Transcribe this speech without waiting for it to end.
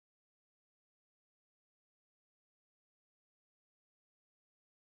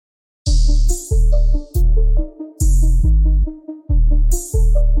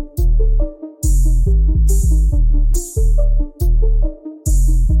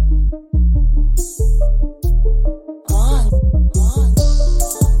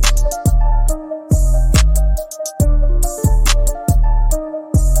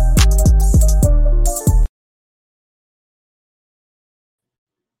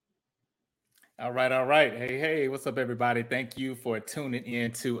All right, all right. Hey, what's up, everybody? Thank you for tuning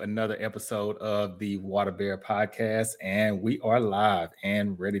in to another episode of the Water Bear Podcast, and we are live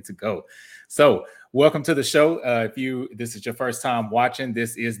and ready to go. So, welcome to the show. If this is your first time watching,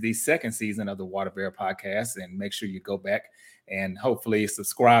 this is the second season of the Water Bear Podcast, and make sure you go back and hopefully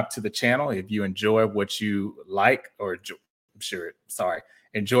subscribe to the channel if you enjoy what you like, or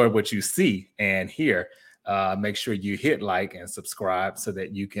enjoy what you see and hear. Make sure you hit like and subscribe so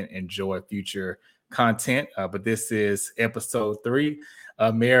that you can enjoy future content. But this is episode 3,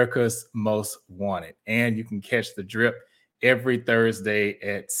 America's Most Wanted. And you can catch the drip every Thursday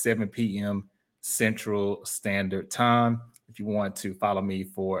at 7 p.m. Central Standard Time. If you want to follow me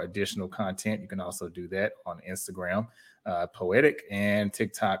for additional content, you can also do that on Instagram, Poetic, and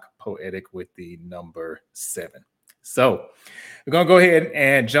TikTok, Poetic with the number 7. So we're going to go ahead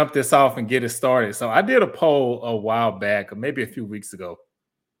and jump this off and get it started. So I did a poll a while back, or maybe a few weeks ago,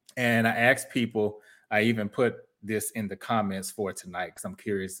 and I asked people, I even put this in the comments for tonight because I'm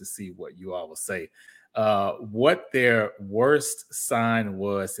curious to see what you all will say, what their worst sign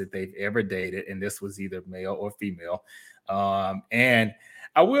was that they've ever dated. And this was either male or female. And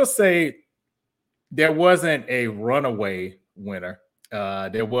I will say there wasn't a runaway winner.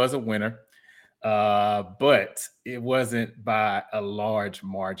 There was a winner. But it wasn't by a large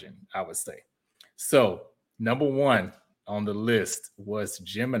margin, I would say. So number 1 on the list was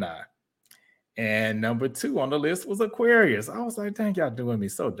Gemini, and number 2 on the list was Aquarius. I was like, dang, y'all doing me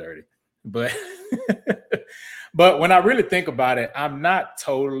so dirty. But but when I really think about it, I'm not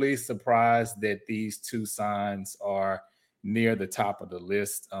totally surprised that these 2 signs are near the top of the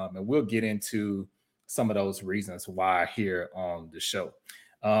list. And we'll get into some of those reasons why here on the show.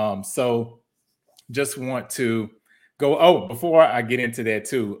 So just want to go. Before I get into that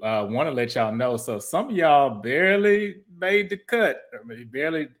too, want to let y'all know. So some of y'all barely made the cut,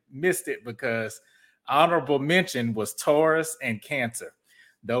 barely missed it, because honorable mention was Taurus and Cancer.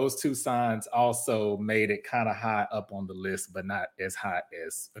 Those 2 signs also made it kind of high up on the list, but not as high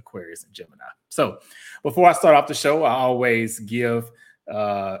as Aquarius and Gemini. So before I start off the show, I always give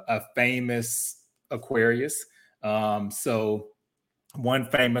a famous Aquarius. So one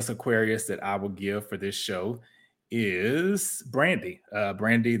famous Aquarius that I will give for this show is Brandy.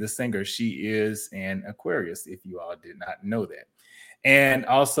 Brandy, the singer, she is an Aquarius, if you all did not know that. And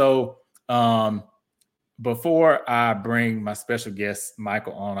also, before I bring my special guest,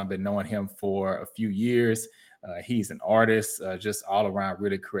 Michael, on, I've been knowing him for a few years. He's an artist, just all around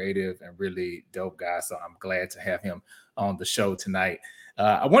really creative and really dope guy. So I'm glad to have him on the show tonight.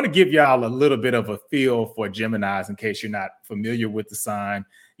 I want to give y'all a little bit of a feel for Geminis in case you're not familiar with the sign.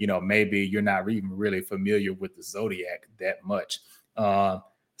 You know, maybe you're not even really familiar with the zodiac that much.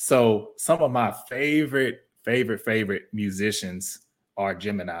 So some of my favorite musicians are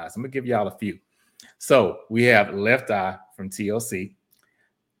Geminis. I'm going to give y'all a few. So we have Left Eye from TLC,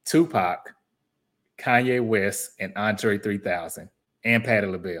 Tupac, Kanye West, and Andre 3000, and Patti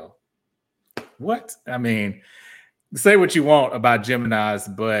LaBelle. What? I mean, say what you want about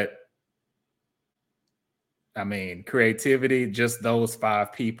Geminis, but I mean, creativity, just those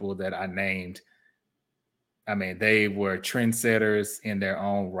 5 people that I named, I mean, they were trendsetters in their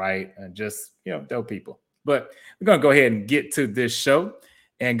own right, and just, dope people. But we're going to go ahead and get to this show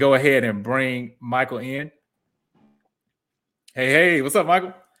and go ahead and bring Michael in. Hey, what's up,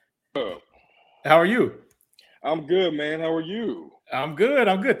 Michael? How are you? I'm good, man. How are you? I'm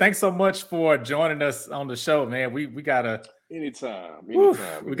good. Thanks so much for joining us on the show, man. We gotta anytime.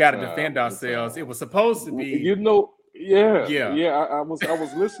 We gotta defend ourselves. It was supposed to be, I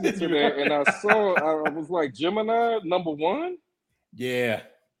was listening to that, and I was like, Gemini #1. Yeah.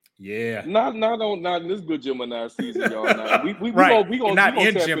 Not this good Gemini season, y'all. Now we right. gonna not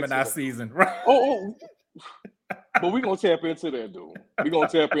in Gemini season, right? But we're gonna tap into that, dude.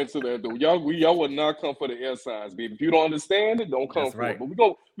 Y'all will not come for the air signs, baby. If you don't understand it, don't come for it. But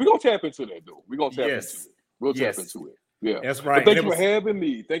we're gonna tap into that, dude. We're gonna tap into it. We'll tap into it. Yeah, that's right. But thank you for having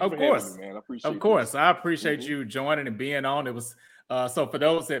me. Thank you for having me, man. I appreciate it. Of course, I appreciate you joining and being on. It was so for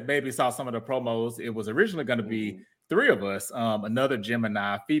those that maybe saw some of the promos, it was originally going to be 3 of us. Another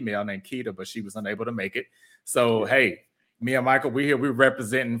Gemini female named Keita, but she was unable to make it. So hey, me and Michael, we're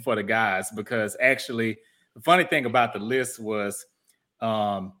representing for the guys, because actually the funny thing about the list was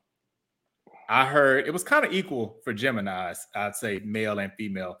I heard it was kind of equal for Geminis, I'd say male and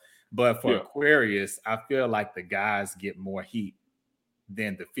female. But for Aquarius, I feel like the guys get more heat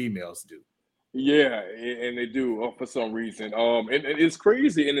than the females do. Yeah, and they do for some reason. And it's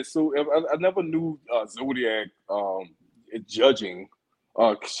crazy, and it's so I never knew zodiac judging,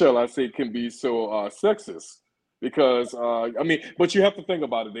 shall I say, can be so sexist. Because I mean, but you have to think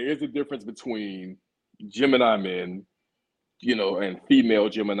about it. There is a difference between Gemini men, you know, and female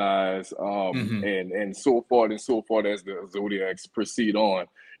Geminis, and so forth and so forth as the zodiacs proceed on.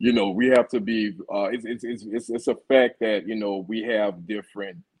 You know, we have to be. It's a fact that, you know, we have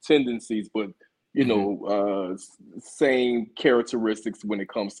different tendencies, but, you know, same characteristics when it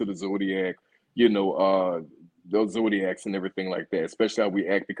comes to the zodiac. You know, those zodiacs and everything like that, especially how we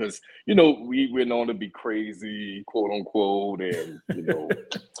act, because, you know, we're known to be crazy, quote unquote, and, you know,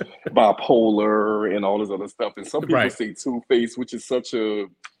 bipolar and all this other stuff. And some people say two-faced, which is such a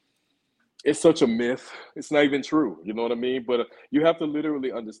myth. It's not even true. You know what I mean? But you have to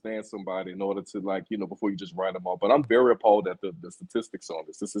literally understand somebody in order to, like, you know, before you just write them off. But I'm very appalled at the statistics on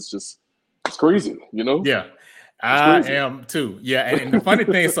this. This is just, it's crazy, you know? Yeah. I am too. Yeah. And the funny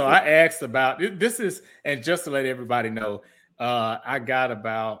thing, so I asked about this is, and just to let everybody know, I got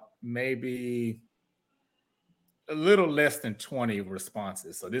about maybe a little less than 20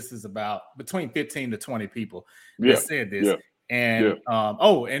 responses. So this is about between 15 to 20 people that said this. And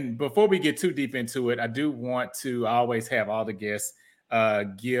and before we get too deep into it, I do want to always have all the guests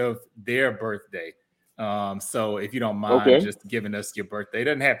give their birthday. So if you don't mind just giving us your birthday, it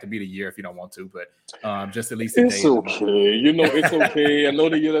doesn't have to be the year if you don't want to, but just at least a it's day. Okay. You know, it's okay. I know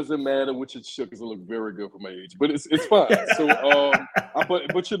the year doesn't matter, which it shook because it look very good for my age, but it's fine. So,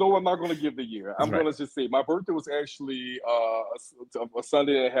 but you know, I'm not going to give the year. I'm going to just say my birthday was actually a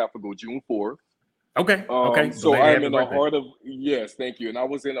Sunday and a half ago, June 4th. Okay. So I'm in the heart of, yes, thank you. And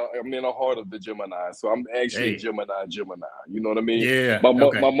I'm in the heart of the Gemini. So I'm actually Gemini. You know what I mean? Yeah. My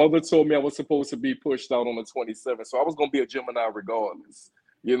mother told me I was supposed to be pushed out on the 27th. So I was going to be a Gemini regardless.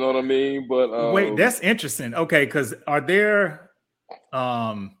 You know what I mean? But wait, that's interesting. Okay, because are there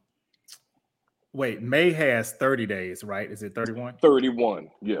May has 30 days, right? Is it 31? 31.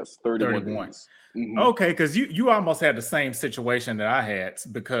 Yes, 31 days. Okay, because you almost had the same situation that I had,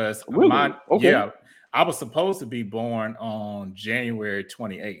 because I was supposed to be born on January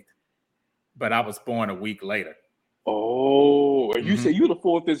 28th, but I was born a week later. Oh, and you say you the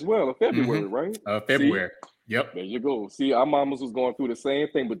 4th as well, of February, right? February. See? Yep. There you go. See, our mamas was going through the same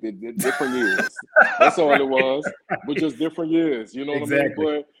thing, but different years. That's all it was, but just different years. You know what I mean?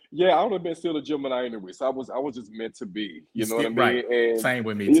 But yeah, I would have been still a Gemini anyway. So I was just meant to be. You know what I mean? Right. And same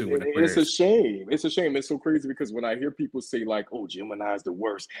with me too. It's a shame. It's a shame. It's so crazy because when I hear people say like, "Oh, Gemini is the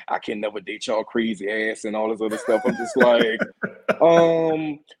worst. I can never date y'all crazy ass," and all this other stuff, I'm just like,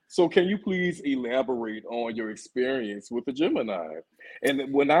 so can you please elaborate on your experience with the Gemini?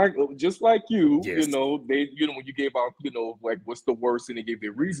 And when I, just like you, you know, when you gave out, you know, like what's the worst, and they gave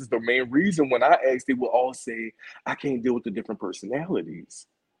their reasons. The main reason when I asked, they will all say, I can't deal with the different personalities.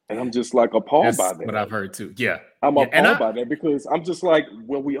 And I'm just like appalled by that. But I've heard too. Yeah. I'm appalled by that because I'm just like,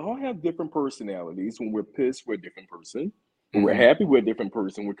 well, we all have different personalities. When we're pissed, we're a different person. When we're happy, we're a different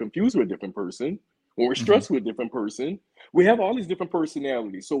person. We're confused, we're a different person. When we're stressed, we're a different person. We have all these different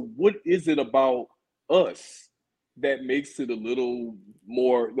personalities. So what is it about us that makes it a little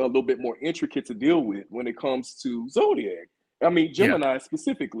bit more intricate to deal with when it comes to zodiac? I mean, Gemini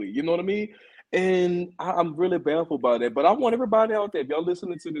specifically, you know what I mean? And I'm really baffled by that. But I want everybody out there, if y'all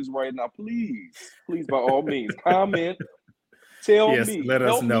listening to this right now, please, by all means, comment, tell me,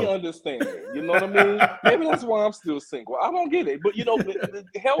 help me understand. You know what I mean? Maybe that's why I'm still single. I don't get it. But, you know,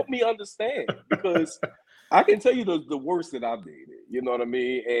 help me understand, because I can tell you the worst that I've dated. You know what I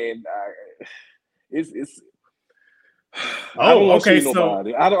mean? And it's I don't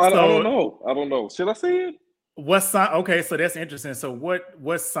know. Should I say it? What sign? Okay, so that's interesting. So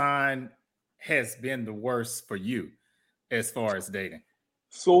what sign has been the worst for you as far as dating?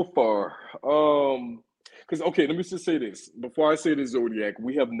 So far, because let me just say this before I say the zodiac.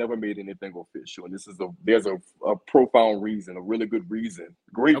 We have never made anything official, and there's a profound reason, a really good reason,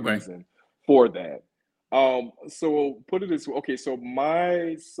 great reason for that. So put it this way. Okay, so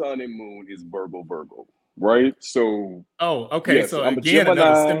my sun and moon is Virgo, right? So yes, so I'm again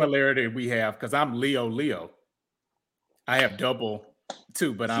another similarity we have, because I'm Leo. I have double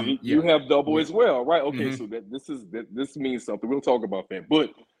too, but you have double as well, right? Okay, so this means something. We'll talk about that, but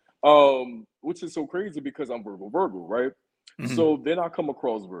which is so crazy because I'm Virgo, right? So then I come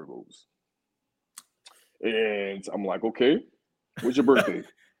across Virgos, and I'm like, okay, what's your birthday?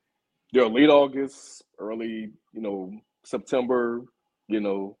 They're late August, early, September,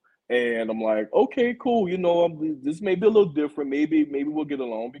 and I'm like, okay, cool. This may be a little different. Maybe we'll get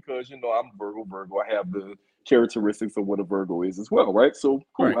along because, I'm Virgo. I have the characteristics of what a Virgo is as well, right? So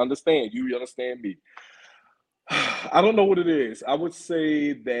cool. Right. I understand. You understand me. I don't know what it is. I would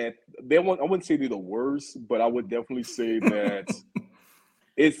say that I wouldn't say they're the worst, but I would definitely say that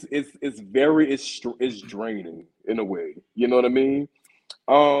it's draining. in a way. You know what I mean?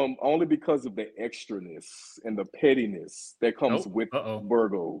 Only because of the extraness and the pettiness that comes with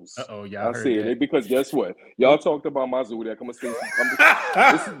Virgos. Y'all I heard said that. it because guess what? Y'all talked about my zodiac. I'm gonna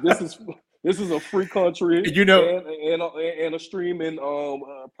say this is a free country, you know, and a streaming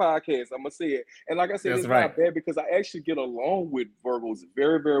podcast. I'm gonna say it, and like I said, it's not bad because I actually get along with Virgos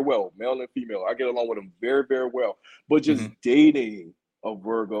very, very well, male and female. I get along with them very, very well. But just dating a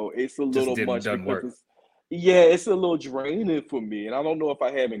Virgo, it's a little much because it's a little draining for me. And I don't know if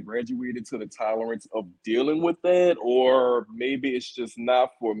I haven't graduated to the tolerance of dealing with that, or maybe it's just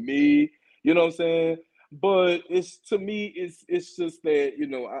not for me. You know what I'm saying? But it's just that, you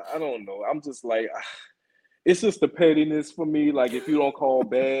know, I don't know. I'm just like, it's just the pettiness for me. Like, if you don't call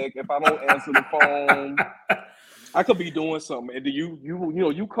back, if I don't answer the phone, I could be doing something, and then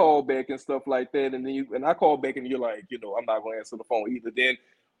you call back and stuff like that, and then I call back and you're like, you know, I'm not gonna answer the phone either. Then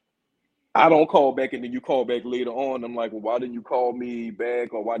I don't call back, and then you call back later on. I'm like, well, why didn't you call me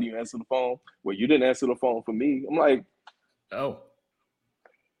back, or why didn't you answer the phone? Well, you didn't answer the phone for me. I'm like,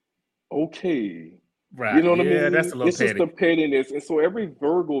 okay. Right. You know what I mean? That's a little it's petty. Just the pettiness. And so every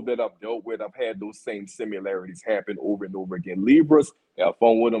Virgo that I've dealt with, I've had those same similarities happen over and over again. Libras, have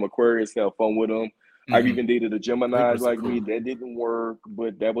fun with them. Aquarius, have fun with them. I've even dated a Gemini like me. That didn't work,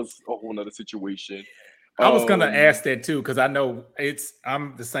 but that was a whole nother situation. I was gonna ask that too, because I know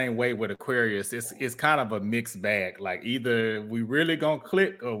I'm the same way with Aquarius. It's kind of a mixed bag. Like, either we really gonna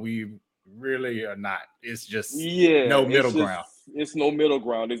click or we really are not. It's just no middle ground. It's no middle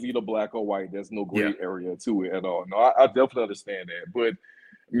ground. It's either black or white. There's no gray area to it at all. No, I definitely understand that. But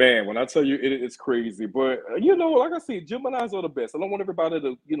man, when I tell you it's crazy. But you know, like I said, Geminis are the best. I don't want everybody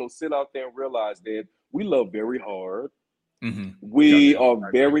to, you know, sit out there and realize that we love very hard. We love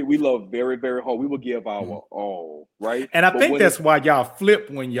very, very hard. We will give our all, right? And I think that's why y'all flip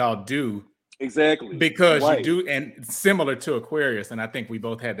when y'all do. Exactly. Because you do, and similar to Aquarius, and I think we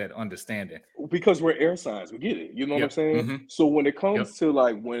both had that understanding. Because we're air signs, we get it. You know what I'm saying? So when it comes to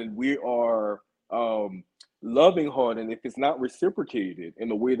like when we are loving hard, and if it's not reciprocated in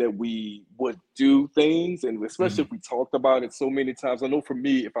the way that we would do things, and especially if we talked about it so many times. I know for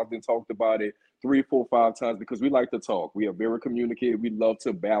me, if I've been talked about it 3, 4, 5 times, because we like to talk. We are very communicative. We love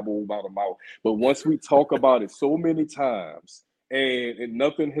to babble about a mouth. But once we talk about it so many times, and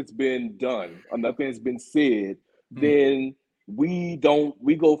nothing has been done or nothing has been said, then we do a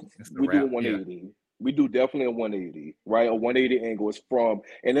 180. We do definitely a 180, right? A 180 angle is from,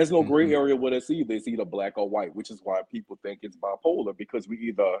 and there's no gray area with us either. It's either black or white, which is why people think it's bipolar, because we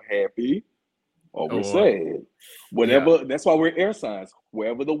either happy or we're sad. Whatever, that's why we're air signs.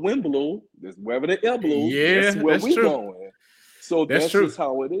 Wherever the wind blows, wherever the air blows, that's where we're going. So that's just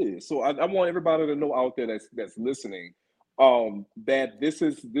how it is. So I want everybody to know out there that's listening, that this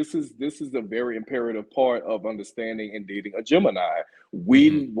is a very imperative part of understanding and dating a Gemini.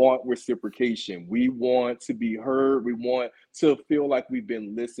 We want reciprocation. We want to be heard. We want to feel like we've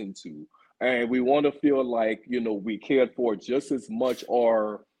been listened to, and we want to feel like, you know, we cared for just as much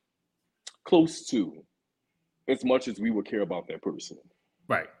or close to as much as we would care about that person.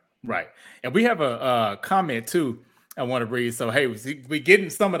 Right. And we have a comment too I want to read. So hey, we getting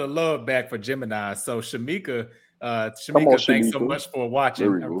some of the love back for Gemini. So Shamika, thanks so much for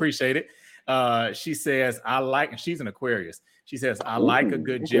watching. I appreciate it. She says, and she's an Aquarius. She says, I like a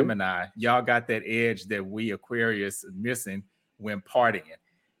good Gemini. Y'all got that edge that we Aquarius missing when partying.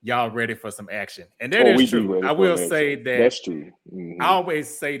 Y'all ready for some action. And that is true. I will say that's true. I always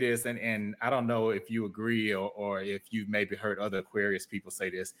say this, and I don't know if you agree or if you maybe heard other Aquarius people say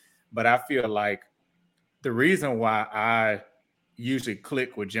this, but I feel like the reason why I usually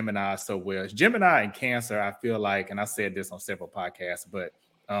click with Gemini so well is Gemini and Cancer. I feel like, and I said this on several podcasts, but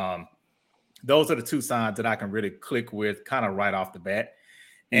those are the two signs that I can really click with kind of right off the bat.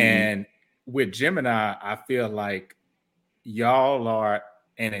 And with Gemini, I feel like y'all are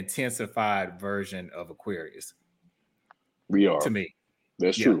an intensified version of Aquarius. We are. To me.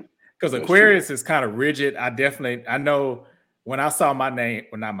 That's true. Because Aquarius is kind of rigid. I know when I saw my name,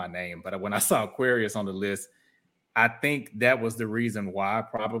 well, not my name, but when I saw Aquarius on the list, I think that was the reason why,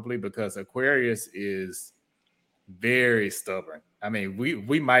 probably because Aquarius is very stubborn. I mean,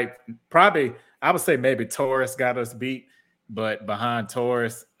 we might probably, I would say maybe Taurus got us beat, but behind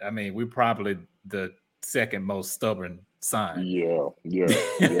Taurus, I mean, we're probably the second most stubborn sign. Yeah.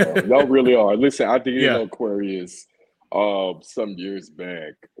 Y'all really are. Listen, I did Aquarius some years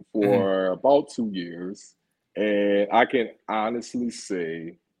back for about 2 years, and I can honestly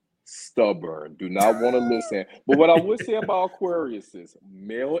say stubborn. Do not want to listen. But what I would say about Aquarius is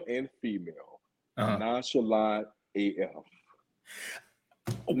male and female, nonchalant AF.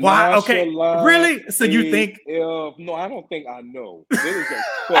 Why? Okay, really? So you think? No, I don't think I know. There is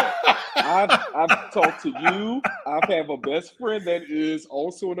a fact. I've talked to you. I have a best friend that is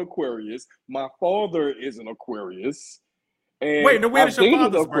also an Aquarius. My father is an Aquarius. And wait, when is your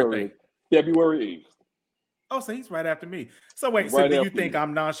father's birthday? February 8th. Oh, so he's right after me. So wait, so do you think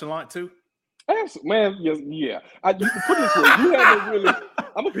I'm nonchalant too? Man, yeah. Put it this way, you haven't really.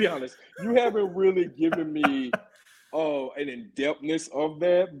 I'm gonna be honest. You haven't really given me an in-depthness of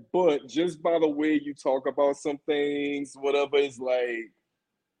that, but just by the way you talk about some things, whatever, is like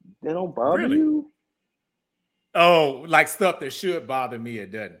they don't bother you. Oh, like stuff that should bother me,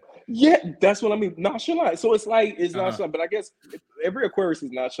 it doesn't. Yeah, that's what I mean. Nonchalant. So it's like it's nonchalant, but I guess every Aquarius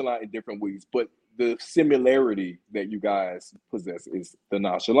is nonchalant in different ways. But the similarity that you guys possess is the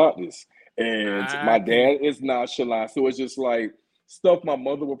nonchalantness. And my dad is nonchalant, so it's just like stuff my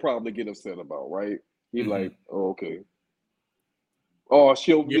mother would probably get upset about, right? He'd like, oh, okay. Oh,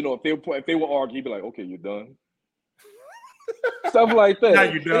 she'll, if they will argue, he'd be like, okay, you're done. Stuff like that. Now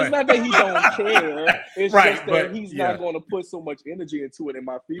you're done. It's not that he don't care. It's just that he's not going to put so much energy into it. And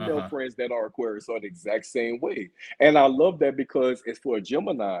my female friends that are Aquarius are the exact same way. And I love that because it's for a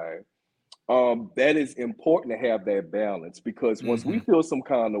Gemini. That is important to have that balance, because once we feel some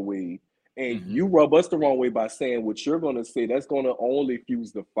kind of way and you rub us the wrong way by saying what you're going to say, that's going to only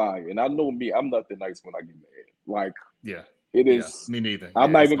fuse the fire. And I know me, I'm nothing nice when I get mad. Like, it is. Me neither.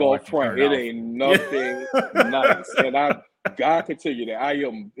 I'm not even going to front. It ain't nothing nice. And God can tell you that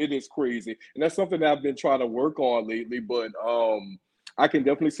it is crazy. And that's something that I've been trying to work on lately. But I can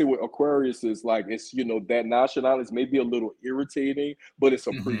definitely see what Aquarius is like. It's, that nonchalance may be a little irritating, but it's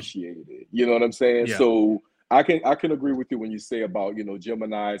appreciated. You know what I'm saying? Yeah. So I can agree with you when you say about,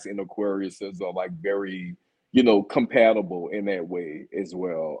 Geminis and Aquariuses are like very, compatible in that way as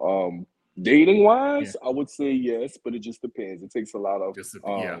well. Dating wise, I would say yes, but it just depends. It takes a lot of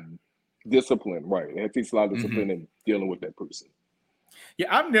discipline, right? It takes a lot of discipline in dealing with that person. Yeah,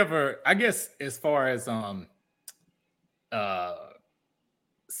 I've never, I guess, as far as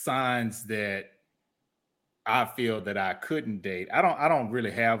signs that I feel that I couldn't date, I don't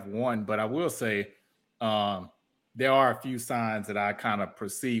really have one, but I will say there are a few signs that I kind of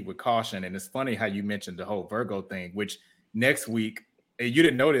proceed with caution. And it's funny how you mentioned the whole Virgo thing, which next week, you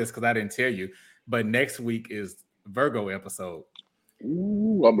didn't know this because I didn't tell you, but next week is Virgo episode.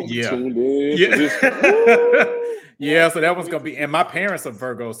 Ooh, I'm tuned in. Yeah, so that one's gonna be, and my parents are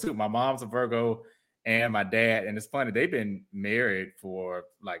Virgos too. My mom's a Virgo and my dad, and it's funny, they've been married for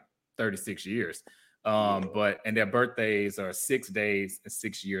like 36 years. But their birthdays are 6 days and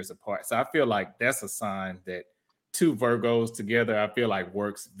 6 years apart. So I feel like that's a sign that two Virgos together, I feel like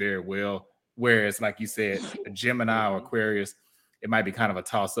works very well. Whereas, like you said, a Gemini or Aquarius, it might be kind of a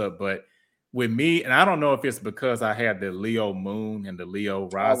toss-up. But with me, and I don't know if it's because I had the Leo moon and the Leo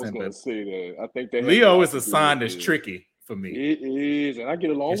rising. I was going to say that. I think Leo is a sign that's tricky for me. It is, and I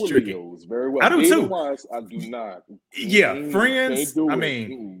get along with Leos very well. I do too. Wise, I do not. Yeah, friends. I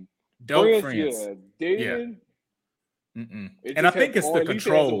mean, dope friends. Yeah, dating. And I think it's the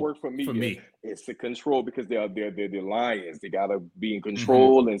control for me. It's the control because they're lions. They gotta be in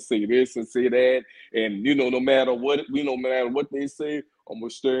control and say this and say that. And no matter what they say, I'm gonna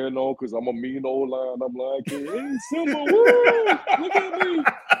stand on because I'm a mean old lion. I'm like, hey, Simba, woo, look at me,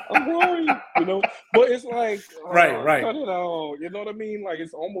 I'm growing, But it's like, right. Cut it out. You know what I mean? Like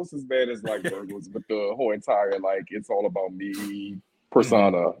it's almost as bad as like Virgos, but the whole entire it's all about me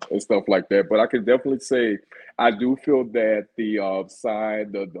persona and stuff like that. But I can definitely say I do feel that the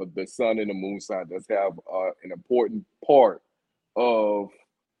sign, the sun and the moon sign does have an important part of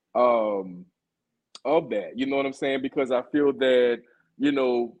that. You know what I'm saying? Because I feel that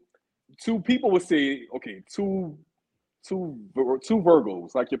two people would say, okay, two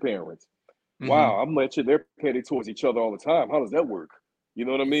Virgos like your parents. Wow, I'm letting they're petty towards each other all the time. How does that work? You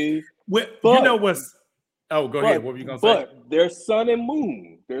know what I mean? Well, you know what's. Oh, go ahead. What were you gonna say? But their sun and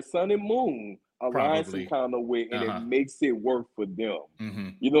moon align some kind of way, and it makes it work for them.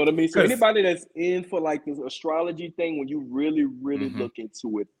 You know what I mean? So anybody that's in for like this astrology thing, when you really, really look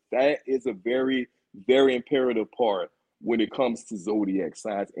into it, that is a very, very imperative part when it comes to zodiac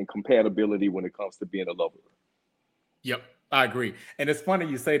signs and compatibility when it comes to being a lover. Yep, I agree. And it's funny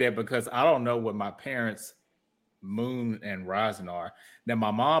you say that because I don't know what my parents' moon and rising are. Now,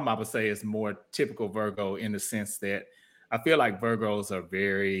 my mom, I would say, is more typical Virgo in the sense that I feel like Virgos are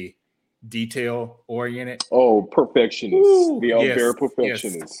very detail oriented. Oh, perfectionists. They are very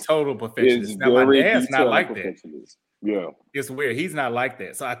perfectionists. Yes, total perfectionists. Now, my dad's not like that. Yeah. It's weird. He's not like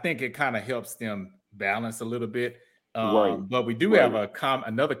that. So I think it kind of helps them balance a little bit. But we do have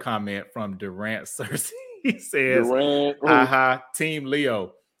another comment from Durant Cersei. He says, Durant. Haha, Team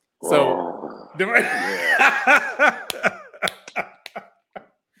Leo. So, Durant.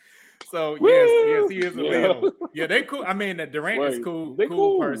 So yes, he is a Leo. Yeah, they cool. I mean, Durant is cool. They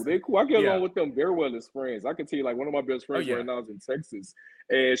cool. Person. They cool. I get along with them very well as friends. I can tell you, like one of my best friends right now is in Texas,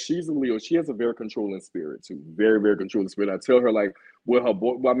 and she's a Leo. She has a very controlling spirit too. Very, very controlling spirit. I tell her like with her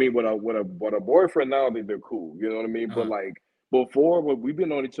boy. I mean, with a boyfriend now, they're cool. You know what I mean? But like before, we've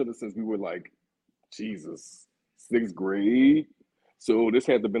been on each other since we were like, Jesus, 6th grade. So this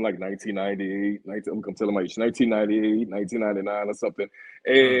had to have been like 1998, I'm telling my age, 1998, 1999 or something.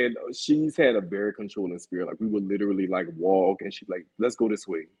 And she's had a very controlling spirit. Like we would literally like walk and she'd like, let's go this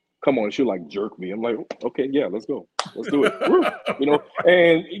way. Come on. She'll like jerk me. I'm like, okay, yeah, let's go. Let's do it. You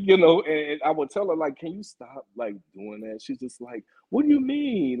know, and I would tell her like, can you stop like doing that? She's just like, what do you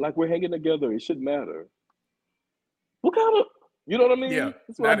mean? Like we're hanging together. It shouldn't matter. What kind of... You know what I mean? Yeah,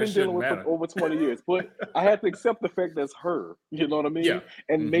 that's what I've been dealing with for over 20 years. But I had to accept the fact that's her. You know what I mean? Yeah.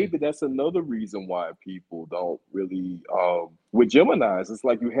 And maybe that's another reason why people don't really, with Geminis, it's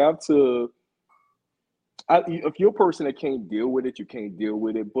like you have to, if you're a person that can't deal with it, you can't deal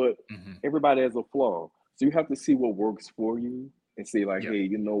with it. But everybody has a flaw. So you have to see what works for you and say like, hey,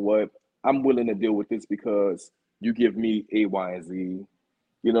 you know what? I'm willing to deal with this because you give me A, Y, and Z.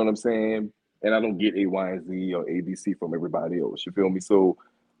 You know what I'm saying? And I don't get A, Y, and Z or ABC from everybody else. You feel me? So,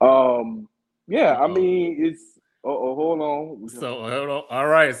 yeah, I mean, it's... hold on. So, hold on. All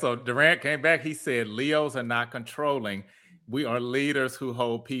right. So, Durant came back. He said, Leos are not controlling. We are leaders who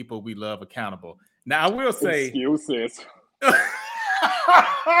hold people we love accountable. Now, I will say... Excuses.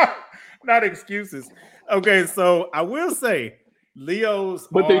 Not excuses. Okay, so I will say Leos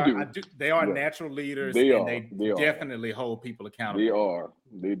they are natural leaders they definitely hold people accountable.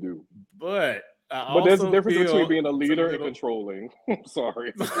 They do. But there's a difference between being a leader and controlling.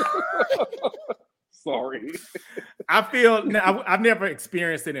 Sorry. Sorry. I feel now I've never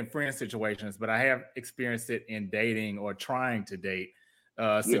experienced it in friend situations, but I have experienced it in dating or trying to date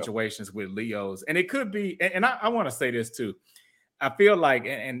situations with Leos. And it could be, and I want to say this too. I feel like,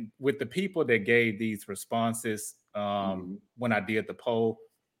 and with the people that gave these responses when I did the poll,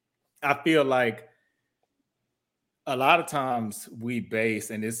 I feel like a lot of times we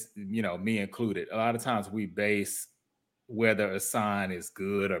base, and it's, me included, a lot of times we base whether a sign is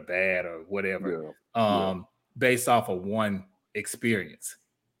good or bad or whatever based off of one experience.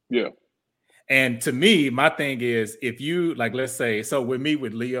 Yeah. And to me, my thing is, if you, like, let's say, so with me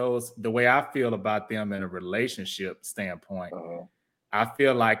with Leos, the way I feel about them in a relationship standpoint, I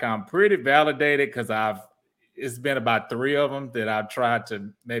feel like I'm pretty validated because it's been about 3 of them that I've tried to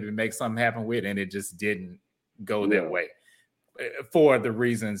maybe make something happen with, and it just didn't go that way for the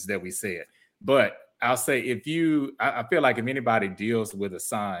reasons that we said. But I'll say I feel like if anybody deals with a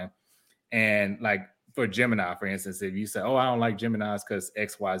sign, and like for Gemini, for instance, if you say, oh, I don't like Geminis because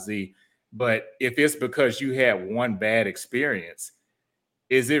X, Y, Z, but if it's because you had one bad experience,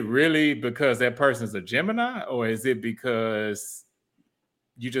 is it really because that person's a Gemini, or is it because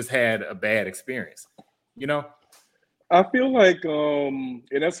you just had a bad experience? I feel like, and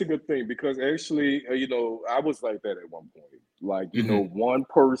that's a good thing because actually, I was like that at one point. Like, one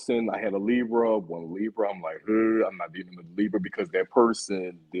person, I had a Libra, one Libra. I'm like, I'm not dealing with Libra because that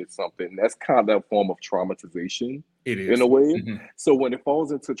person did something. That's kind of a form of traumatization. It is. In a way. So when it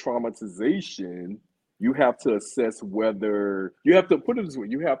falls into traumatization, you have to assess whether, you have to put it this way,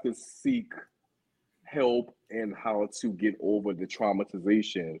 you have to seek help in how to get over the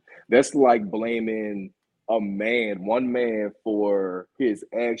traumatization. That's like blaming one man for his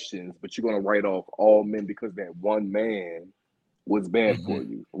actions, but you're going to write off all men because that one man was bad for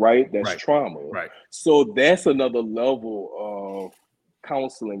you, right? That's trauma. Right. So that's another level of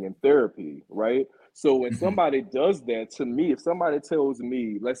counseling and therapy, right? So when somebody does that to me, if somebody tells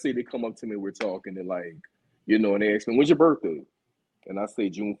me, let's say they come up to me, we're talking, and like, and they ask me, when's your birthday? And I say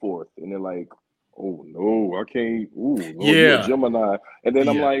June 4th. And they're like, oh no, I can't. Ooh, no, you're a Gemini. And then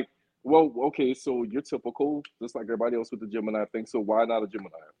I'm like, well, okay, so you're typical, just like everybody else with the Gemini thing. So why not a Gemini?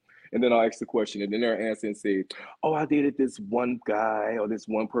 And then I'll ask the question, and then they'll answer and say, oh, I dated this one guy or this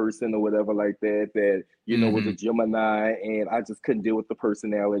one person or whatever like that, was a Gemini, and I just couldn't deal with the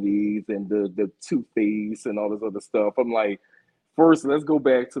personalities and the two-face and all this other stuff. I'm like, first, let's go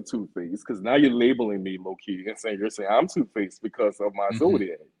back to two-face, because now you're labeling me low-key and saying I'm two-faced because of my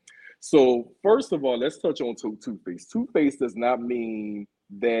zodiac. So first of all, let's touch on two-face. Two-face does not mean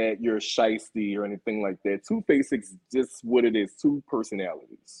that you're shiesty or anything like that. Two-face is just what it is, two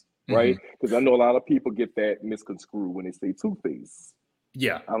personalities, right? Because I know a lot of people get that misconstrued when they say two-face.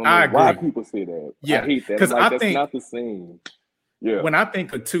 Yeah, I don't know why people say that. I hate that. Because that's not the same. Yeah. When I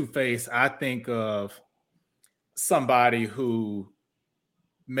think of two-face, I think of somebody who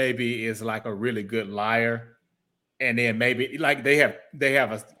maybe is like a really good liar, and then maybe like they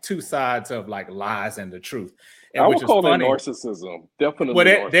have two sides of like lies and the truth, and I which would is call funny. that narcissism. Definitely Well,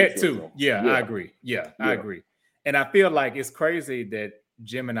 narcissism. that too. Yeah, I agree. Yeah, I agree. And I feel like it's crazy that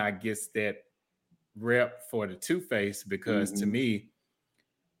Gemini gets that rep for the two-face, because to me,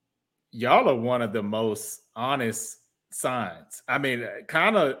 y'all are one of the most honest signs. I mean,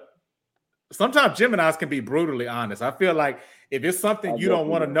 kind of sometimes Geminis can be brutally honest. I feel like if it's something you don't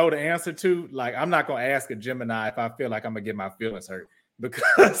want to know the answer to, like I'm not going to ask a Gemini if I feel like I'm going to get my feelings hurt,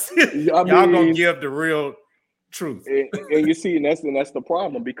 because y'all going to give the real truth. And you see, and that's the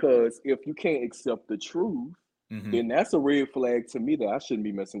problem, because if you can't accept the truth, then that's a red flag to me that I shouldn't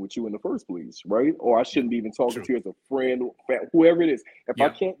be messing with you in the first place, right? Or I shouldn't be even talking to you as a friend, whoever it is. If I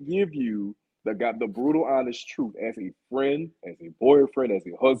can't give you the brutal, honest truth as a friend, as a boyfriend, as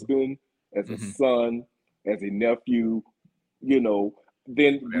a husband, as a son, as a nephew, you know,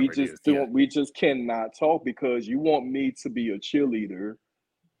 then whatever we just cannot talk, because you want me to be a cheerleader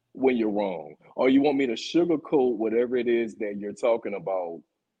when you're wrong, or you want me to sugarcoat whatever it is that you're talking about,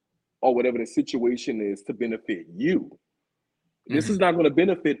 or whatever the situation is, to benefit you. This is not going to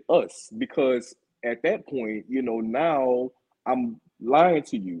benefit us, because at that point, now I'm lying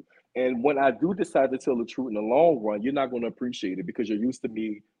to you. And when I do decide to tell the truth in the long run, you're not going to appreciate it, because you're used to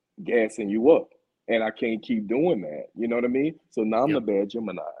me gassing you up. And I can't keep doing that. You know what I mean? So now I'm the bad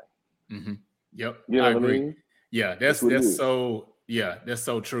Gemini. Yep. You know I what agree. I mean? Yeah, that's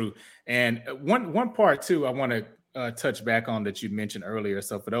so true. And one part too, I want to touch back on that you mentioned earlier.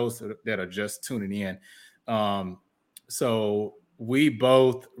 So for those that are just tuning in, so we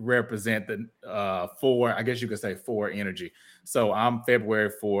both represent the 4, I guess you could say 4 energy. So I'm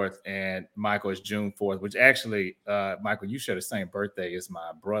February 4th and Michael is June 4th, which actually, Michael, you share the same birthday as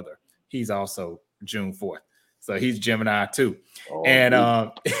my brother. He's also June 4th. So he's Gemini too. And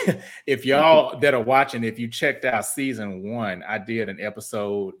if y'all that are watching, if you checked out season 1, I did an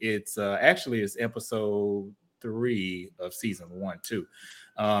episode. It's actually episode 3 of season 1 too.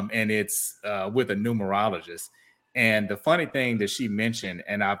 And it's with a numerologist. And the funny thing that she mentioned,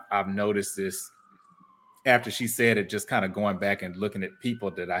 and I've noticed this after she said it, just kind of going back and looking at people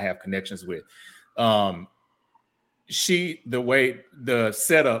that I have connections with. The way the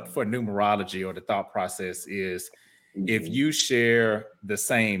setup for numerology, or the thought process is, if you share the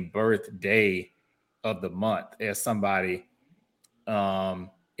same birthday of the month as somebody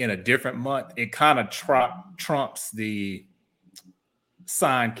in a different month, it kind of trumps the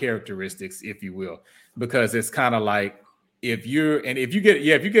sign characteristics, if you will, because it's kind of like, if you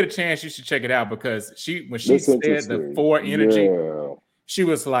get a chance, you should check it out, because when she said the 4 energy, she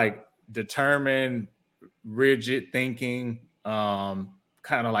was like determined, rigid thinking,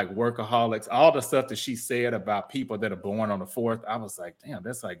 kind of like workaholics, all the stuff that she said about people that are born on the 4th. I was like, damn,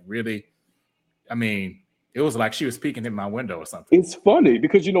 that's like really, I mean, it was like she was peeking in my window or something. It's funny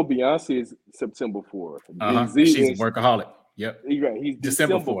because Beyonce is September 4th. She's a workaholic. Yep. Right. He's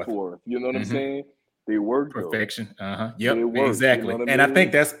December 4th. You know what I'm saying? They work perfection. Yep. They work, exactly. You know and I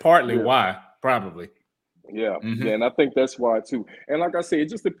think that's partly why, probably. Yeah. Yeah, and I think that's why too. And like I say, it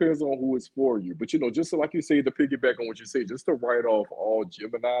just depends on who is for you. But just like you say, to piggyback on what you say, just to write off all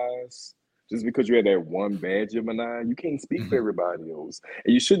Geminis, just because you had that one bad Gemini, you can't speak for everybody else.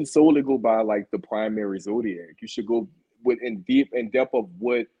 And you shouldn't solely go by like the primary zodiac. You should go in depth of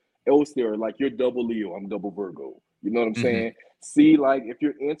what else there. Like, you're double Leo, I'm double Virgo. You know what I'm saying? See, like, if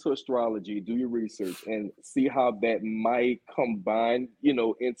you're into astrology, do your research and see how that might combine,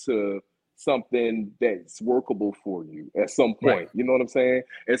 into something that's workable for you at some point. Right. You know what I'm saying?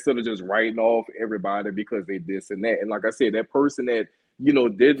 Instead of just writing off everybody because they this and that. And like I said, that person that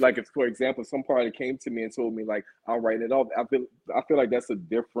did, like, if for example some party came to me and told me like I'll write it off, I feel like that's a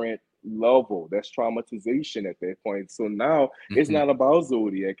different level. That's traumatization at that point. So now it's not about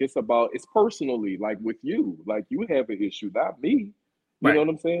zodiac. It's personally, like with you, like you have an issue, not me. You know what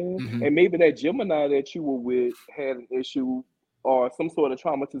I'm saying? And maybe that Gemini that you were with had an issue or some sort of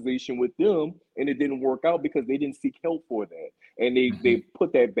traumatization with them, and it didn't work out because they didn't seek help for that. And they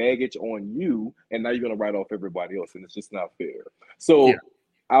put that baggage on you, and now you're going to write off everybody else, and it's just not fair. So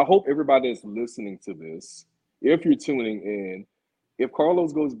I hope everybody is listening to this, if you're tuning in, if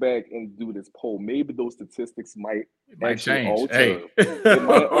Carlos goes back and do this poll, maybe those statistics might actually alter. Hey. It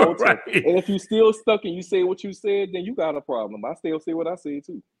might alter. Right. And if you're still stuck and you say what you said, then you got a problem. I still say what I say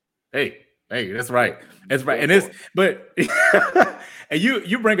too. Hey, that's right. That's right. And and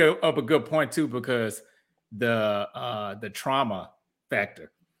you bring up a good point too, because the trauma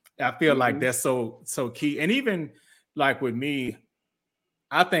factor, I feel like that's so key. And even like with me,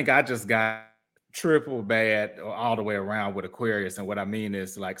 I think I just got triple bad all the way around with Aquarius. And what I mean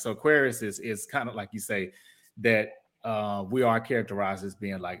is like, so Aquarius is kind of like you say that we are characterized as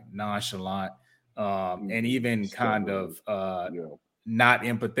being like nonchalant and even kind of not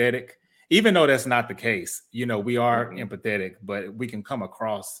empathetic, even though that's not the case. You know, we are empathetic, but we can come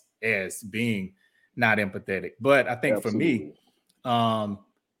across as being not empathetic. But I think for me, the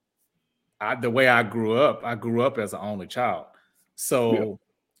way I grew up as an only child. So,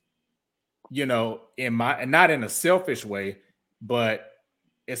 you know, not in a selfish way, but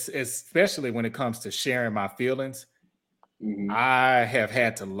it's especially when it comes to sharing my feelings. I have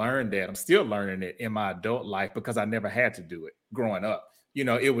had to learn that. I'm still learning it in my adult life because I never had to do it growing up. You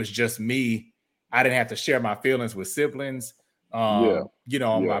know, it was just me. I didn't have to share my feelings with siblings. You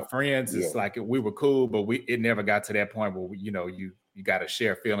know, my friends, it's like we were cool, but it never got to that point where you got to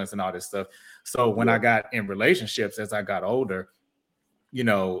share feelings and all this stuff. So when I got in relationships as I got older, you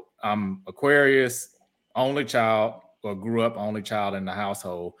know, I'm Aquarius, only child, or grew up only child in the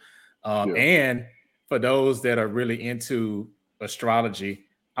household. And for those that are really into astrology,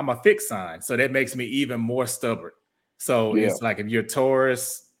 I'm a fixed sign. So that makes me even more stubborn. So it's like if you're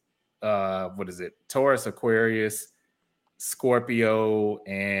Taurus, Taurus, Aquarius, Scorpio,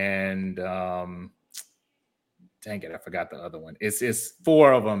 and dang it, I forgot the other one. It's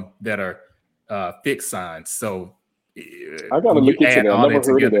 4 of them that are fixed signs. So I gotta look into that. I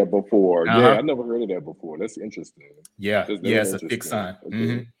never heard of that before. Yeah, I never heard of that before. That's interesting. Yeah, it's a fixed sign.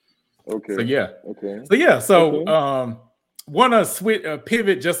 Okay. So want to switch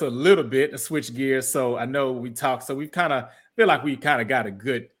pivot just a little bit to switch gears. So I know we talked. So we kind of feel like we kind of got a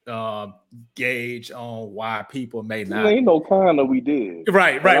good gauge on why people may not. Ain't no kind of we did.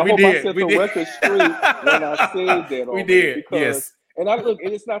 Right. I We hope did. I set the record straight when I said that. We did. Yes. And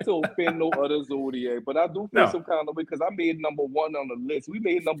it's not to offend no other zodiac, but I do feel some kind of way because I made number 1 on the list. We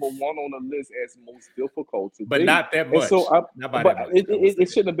made number 1 on the list as most difficult to but not that much. And so it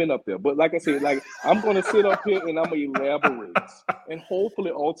shouldn't have been up there. But like I said, like I'm gonna sit up here and I'm gonna elaborate and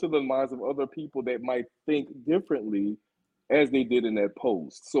hopefully alter the minds of other people that might think differently as they did in that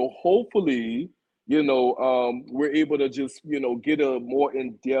post. So hopefully, you know, we're able to just, you know, get a more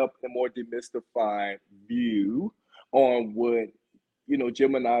in-depth and more demystified view on what, you know,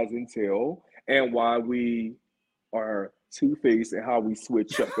 Geminis entail and why we are two-faced and how we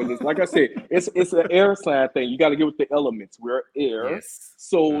switch up. And it's like I said, it's an air sign thing. You got to get with the elements. We're air.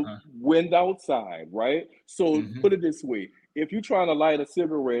 So wind outside, right? So put it this way. If you're trying to light a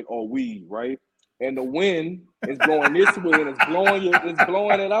cigarette or weed, right? And the wind is blowing this way and it's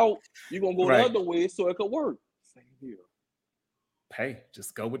blowing it out, you're gonna go the other way so it could work. Same here. Hey,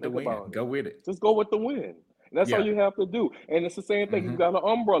 just go with the wind. Go with it. Just go with the wind. And that's all you have to do. And it's the same thing. You got an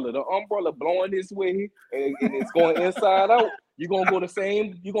umbrella. The umbrella blowing this way and it's going inside out. You're gonna go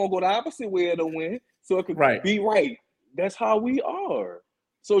the opposite way of the wind so it could be right. That's how we are.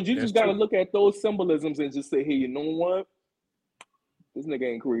 So you just gotta look at those symbolisms and just say, hey, you know what? This nigga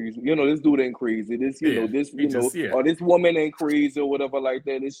ain't crazy. You know, this dude ain't crazy. This, you know, this, you know, or this woman ain't crazy or whatever like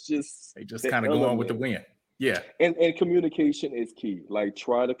that. It's just they just kind of going with the wind. Yeah. And communication is key. Like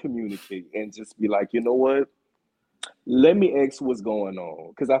try to communicate and just be like, you know what? Let me ask what's going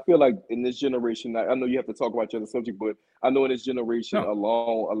on. Because I feel like in this generation, I know you have to talk about your other subject, but I know in this generation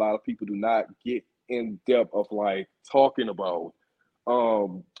alone, a lot of people do not get in depth of like talking about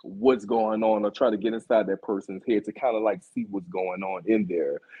what's going on or try to get inside that person's head to kind of like see what's going on in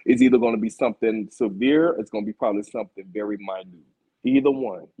there. It's either going to be something severe, it's going to be probably something very minute. Either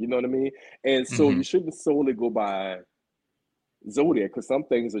one, you know what I mean? And so you shouldn't solely go by zodiac because some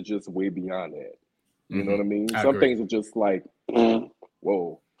things are just way beyond that. You know what I mean? Some things are just like,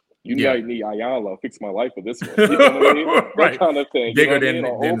 whoa, you might need Ayala, fix my life for this one. You know what I mean? That kind of thing. Bigger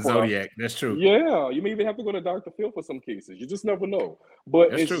than zodiac. That's true. Yeah, you may even have to go to Dr. Phil for some cases. You just never know.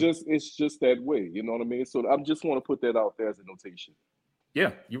 But it's just that way. You know what I mean? So I just want to put that out there as a notation.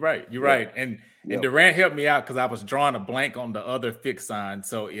 Yeah, you're right. You're right. And Durant helped me out because I was drawing a blank on the other fixed sign.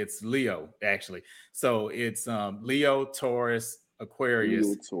 So it's Leo, actually. So it's Leo, Taurus,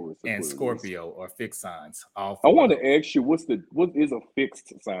 Aquarius, and Scorpio are fixed signs. I want to ask you, what is a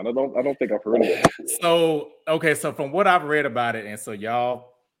fixed sign? I don't think I've heard of it before. So from what I've read about it, and so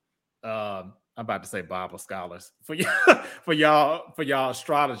y'all, I'm about to say Bible scholars for y'all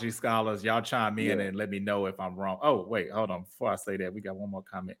astrology scholars, y'all chime in and let me know if I'm wrong. Oh wait, hold on. Before I say that, we got one more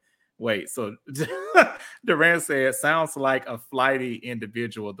comment. Wait, so Durant said, sounds like a flighty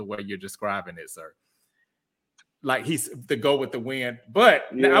individual the way you're describing it, sir. Like he's to go with the wind. But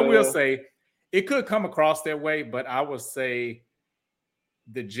I will say it could come across that way, but I would say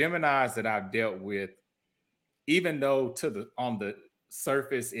the Geminis that I've dealt with, even though on the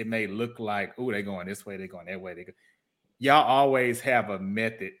surface, it may look like, oh, they're going this way, they're going that way. Y'all always have a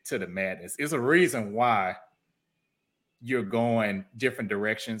method to the madness. It's a reason why you're going different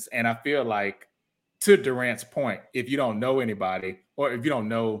directions. And I feel like, to Durant's point, if you don't know anybody, or if you don't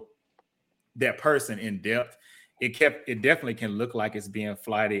know that person in depth, it definitely can look like it's being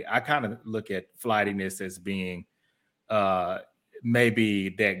flighty. I kind of look at flightiness as being maybe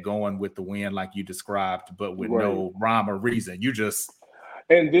that going with the wind, like you described, but with no rhyme or reason. You just,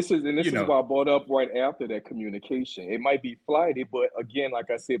 and this is why I brought up right after that communication. It might be flighty, but again,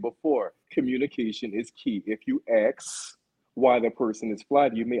 like I said before, communication is key. If you ask why the person is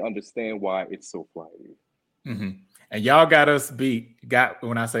flighty, you may understand why it's so flighty. Mm-hmm. And y'all got us beat.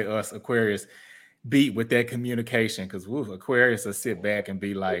 When I say us, Aquarius, beat with that communication, because Aquarius will sit back and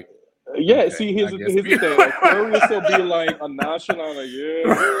be like, yeah, okay, see, here's the thing. Aquarius will be like a nonchalant, like,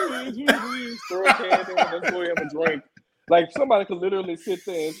 throw a can in, let's go have a drink. Like, somebody could literally sit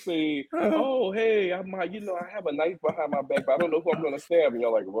there and say, oh, hey, I have a knife behind my back, but I don't know who I'm going to stab. And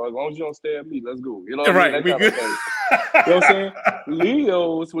you're like, well, as long as you don't stab me, let's go. You know what I mean? That kind of thing. You know what I'm saying?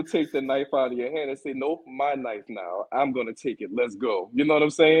 Leos would take the knife out of your hand and say, nope, my knife now. I'm going to take it. Let's go. You know what I'm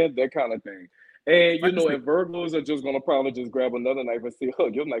saying? That kind of thing. And, and Virgos are just going to probably just grab another knife and say,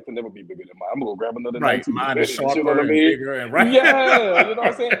 your knife can never be bigger than mine. I'm going to grab another knife. Mine is sharper, you know what I mean? And bigger and Yeah, you know what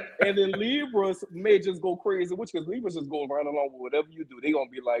I'm saying? And then Libras may just go crazy, because Libras just go right along with whatever you do. They're going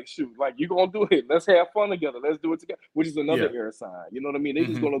to be like, shoot, like, you're going to do it. Let's have fun together. Let's do it together, which is another air sign. You know what I mean? They're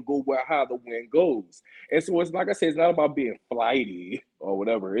just going to go how the wind goes. And so it's like I said, it's not about being flighty or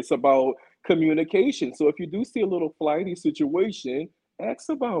whatever. It's about communication. So if you do see a little flighty situation, ask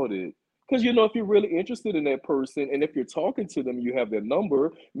about it. Because, if you're really interested in that person, and if you're talking to them, you have their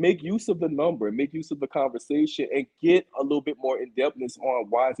number, make use of the number, make use of the conversation, and get a little bit more in-depthness on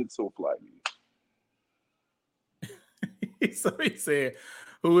why is it so flighty. So he said,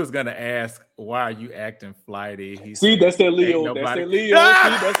 who is going to ask, why are you acting flighty? That's that Leo. That's that Leo.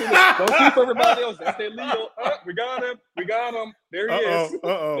 Don't sleep everybody else. That's that Leo. We got him. There he is.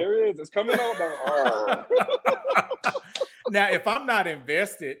 There he is. It's coming out now. Now, if I'm not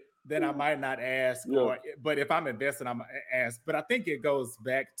invested, then I might not ask. But if I'm invested, I'm going to ask. But I think it goes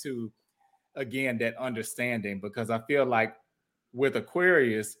back to, again, that understanding, because I feel like with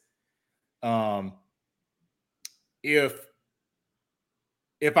Aquarius, if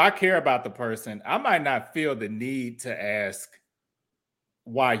I care about the person, I might not feel the need to ask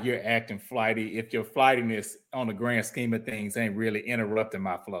why you're acting flighty if your flightiness on the grand scheme of things ain't really interrupting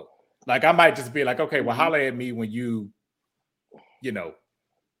my flow. Like, I might just be like, okay, well, holler at me when you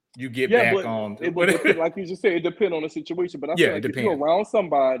get back on. Like you just said, it depends on the situation. But I feel like if you're around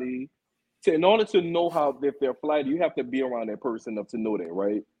somebody, in order to know if they're flighty, you have to be around that person enough to know that,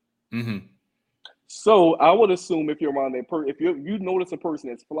 right? Mm-hmm. So I would assume if you're around that person, if you notice a person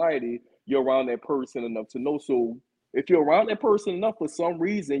that's flighty, you're around that person enough to know. So if you're around that person enough, for some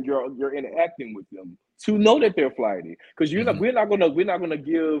reason, you're interacting with them to know that they're flighty. Because we're not gonna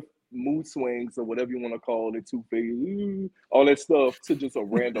give mood swings or whatever you want to call it, two-faced, all that stuff to just a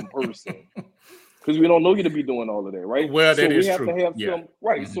random person. Because we don't know you to be doing all of that, right? Well, so we have true. to have some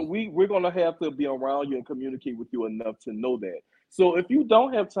right. Mm-hmm. So we're gonna have to be around you and communicate with you enough to know that. So if you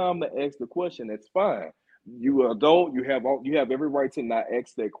don't have time to ask the question, that's fine. You are adult. You have every right to not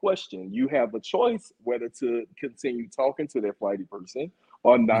ask that question. You have a choice whether to continue talking to that flighty person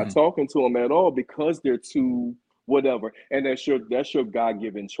or not talking to them at all, because they're too whatever, and that's your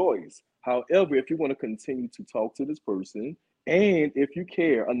God-given choice. However, if you want to continue to talk to this person, and if you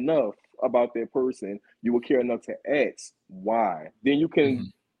care enough about that person, you will care enough to ask why. Then you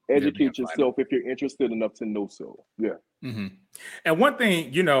can educate yourself if you're interested enough to know so. Yeah. Mm-hmm. And one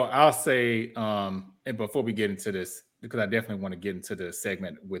thing, I'll say, and before we get into this, because I definitely want to get into the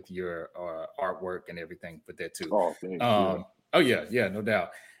segment with your artwork and everything with that too. Oh, thanks. Oh yeah, no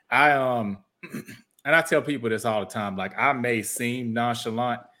doubt. And I tell people this all the time, like, I may seem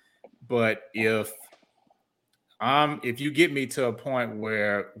nonchalant, but if you get me to a point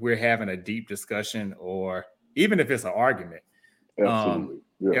where we're having a deep discussion, or even if it's an argument, absolutely.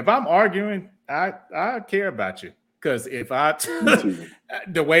 If I'm arguing, I care about you. Because if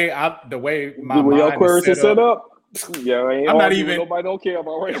the way my mind Aquarius is set up, I'm not even. Nobody don't care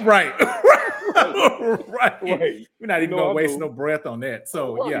about right. We're not even gonna waste no breath on that.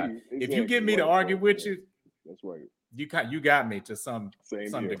 So exactly. If you get me to argue with you, that's right. You got me to some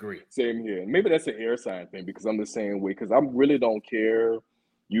degree. Same here. And maybe that's an air sign thing, because I'm the same way. Because I really don't care.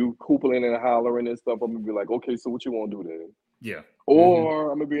 You hoopling and hollering and stuff, I'm gonna be like, okay, so what you want to do then? Yeah.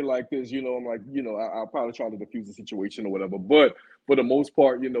 Or I'm gonna be like this, I'm like, I'll probably try to diffuse the situation or whatever. But for the most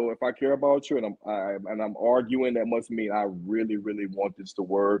part, if I care about you and I'm arguing, that must mean I really, really want this to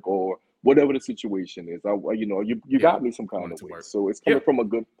work or whatever the situation is. You got me some kind of way. So it's coming from a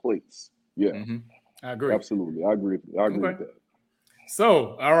good place. Yeah. I agree. Absolutely. I agree with that.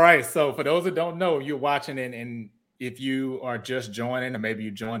 So, all right. So for those that don't know, you're watching and if you are just joining, or maybe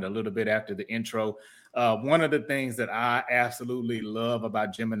you joined a little bit after the intro, one of the things that I absolutely love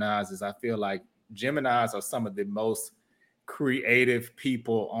about Geminis is I feel like Geminis are some of the most creative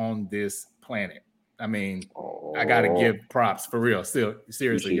people on this planet. I mean, I got to give props for real. Still,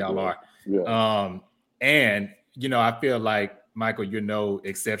 seriously, y'all are. Yeah. And, I feel like, Michael, you're no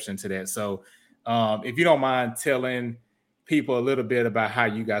exception to that. So if you don't mind telling people a little bit about how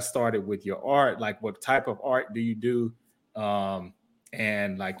you got started with your art, like what type of art do you do?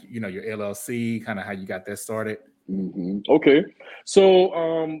 And like, your LLC, kind of how you got that started. Okay. So,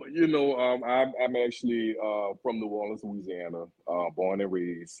 I'm actually from New Orleans, Louisiana, born and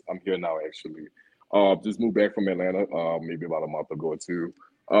raised. I'm here now, actually. Just moved back from Atlanta maybe about a month ago or two.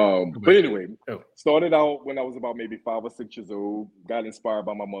 But anyway, started out when I was about maybe 5 or 6 years old. Got inspired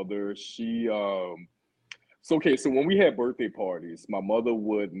by my mother. So when we had birthday parties, my mother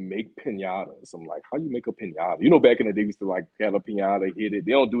would make piñatas. I'm like, how you make a piñata? Back in the day, we used to like have a piñata, hit it.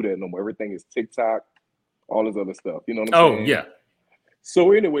 They don't do that no more. Everything is TikTok, all this other stuff. You know what I'm saying? Oh, yeah.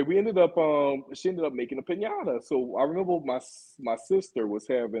 So anyway, she ended up making a piñata. So I remember my sister was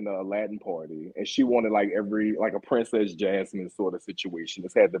having a Latin party and she wanted like a Princess Jasmine sort of situation.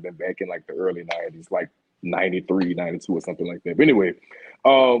 This had to have been back in like the early 90s, like 93, 92 or something like that. But anyway,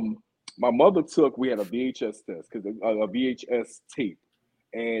 my mother we had a VHS test, because a VHS tape,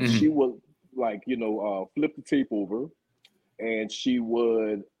 and she would like, flip the tape over and she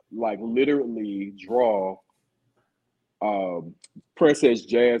would like literally draw Princess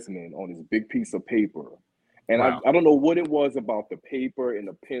Jasmine on this big piece of paper. And wow. I don't know what it was about the paper and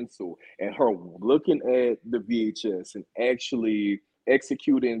the pencil and her looking at the VHS and actually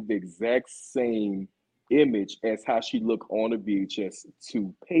executing the exact same image as how she looked on the VHS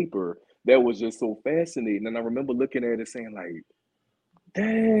to paper. That was just so fascinating. And I remember looking at it saying like,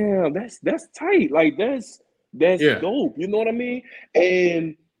 damn, that's tight. Like that's dope. You know what I mean?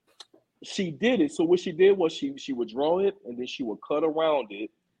 And she did it. So what she did was she would draw it and then she would cut around it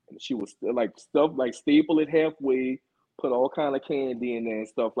and she would staple it halfway, put all kind of candy in there and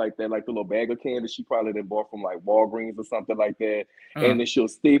stuff like that, like the little bag of candy she probably done bought from like Walgreens or something like that. And then she'll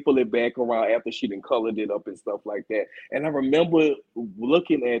staple it back around after she done colored it up and stuff like that. And I remember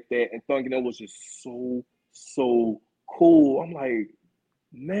looking at that and thinking that was just so cool. I'm like,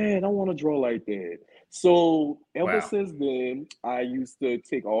 man, I want to draw like that. So ever since then, I used to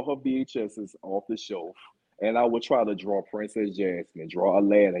take all her VHSs off the shelf and I would try to draw Princess Jasmine, draw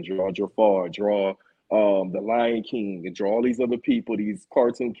Aladdin, draw Jafar, draw the Lion King, and draw all these other people, these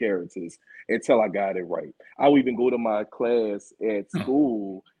cartoon characters, until I got it right. I would even go to my class at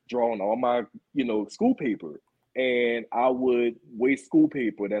school drawing all my, school paper. And I would waste school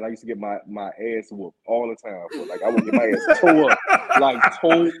paper that I used to get my ass whooped all the time for. Like I would get my ass tore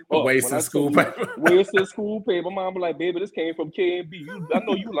up. Wasting school paper. Wasting school paper. Mom would be like, baby, this came from K&B. I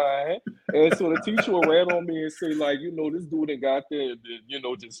know you lying. And so the teacher would rat on me and say, like, this dude that got there,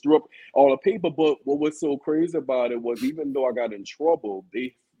 just threw up all the paper. But what was so crazy about it was even though I got in trouble,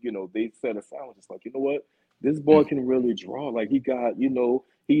 they set aside. I was just like, you know what? This boy can really draw. Like he got,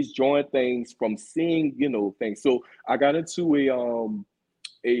 he's drawing things from seeing, things. So I got into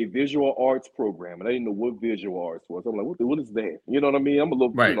a visual arts program, and I didn't know what visual arts was. I'm like, what is that? You know what I mean? I'm a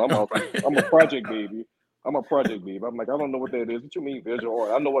little, I'm a project baby. I'm a project baby. I'm like, I don't know what that is. What you mean visual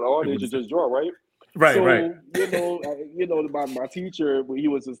art? I know what art is. You just draw, right? Right, so, right. My teacher, he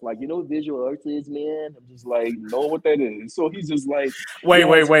was just like, visual arts is, man. I'm just like, know what that is. So he's just like,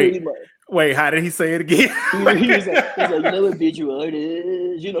 wait. How did he say it again? he's like, you know what visual art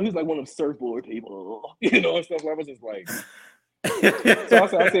is? He's like one of them surfboard people, and stuff. I was just like, so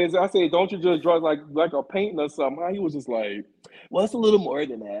I said, don't you just draw like a painting or something? He was just like, well, it's a little more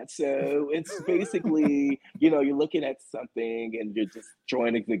than that. So it's basically, you're looking at something and you're just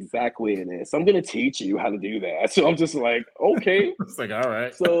drawing it the exact way it is. So I'm gonna teach you how to do that. So I'm just like, okay. It's like, all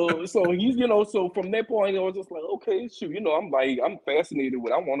right. So he's, so from that point, I was just like, okay, shoot, I'm fascinated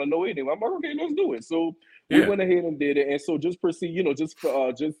with. I want to know anything. I'm like, okay, let's do it. So we went ahead and did it, and so just proceed, just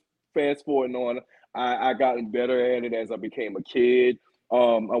fast forwarding on. I gotten better at it as I became a kid.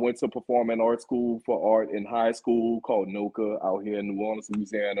 I went to performing art school for art in high school called NOCA out here in New Orleans,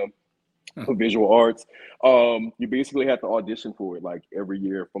 Louisiana. for visual arts. You basically have to audition for it like every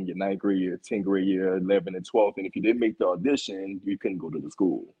year from your 9th grade year, 10th grade year, 11th and 12th. And if you didn't make the audition, you couldn't go to the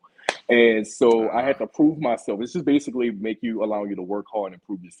school. And so I had to prove myself. It's just basically allow you to work hard and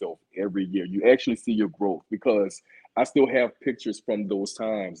prove yourself every year. You actually see your growth, because I still have pictures from those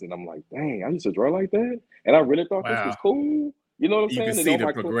times. And I'm like, dang, I used to draw like that. And I really thought this was cool. You know what I'm saying? You can see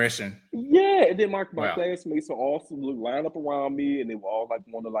the progression. Yeah, and then my classmates are also line up around me, and they were all like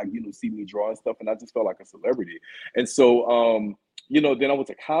want to see me draw and stuff, and I just felt like a celebrity. And so then I went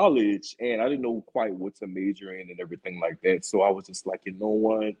to college, and I didn't know quite what to major in and everything like that. So I was just like, you know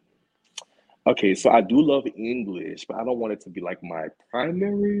what? Okay, so I do love English, but I don't want it to be like my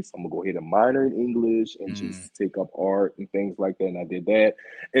primary. So I'm gonna go ahead and minor in English and just take up art and things like that. And I did that.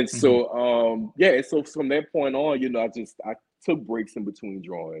 And so so from that point on, I took breaks in between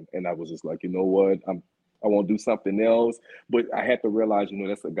drawing, and I was just like, you know what, I want to do something else. But I had to realize,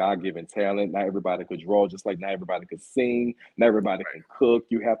 that's a God-given talent. Not everybody could draw, just like not everybody could sing, not everybody can cook.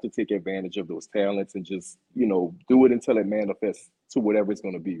 You have to take advantage of those talents and just, do it until it manifests to whatever it's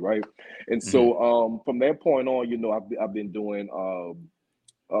going to be, right? And so from that point on, I've been doing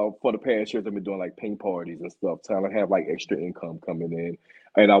for the past years, I've been doing like paint parties and stuff, trying to have like extra income coming in.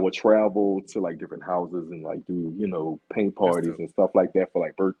 And I would travel to like different houses and like do, paint parties and stuff like that for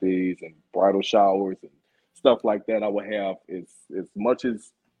like birthdays and bridal showers and stuff like that. I would have as much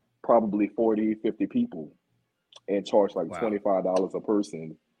as probably 40, 50 people and charge like $25 a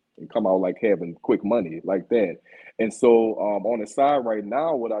person and come out like having quick money like that. And so on the side right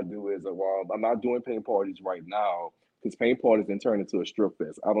now, what I do is, I'm not doing paint parties right now, because paint parties then turn into a strip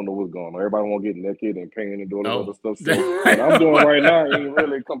fest. I don't know what's going on. Everybody want to get naked and paint and do all this other stuff. So what I'm doing right now ain't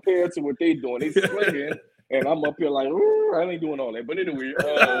really compared to what they doing. They swinging, and I'm up here like, I ain't doing all that. But anyway,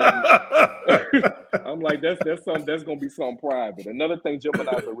 I'm like, that's something that's gonna be something private. Another thing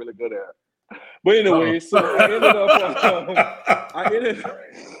Geminis are really good at. But anyway, so I ended up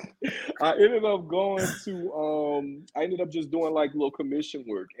going to I ended up just doing like little commission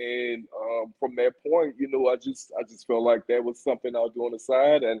work, and from that point, I just felt like that was something I'll do on the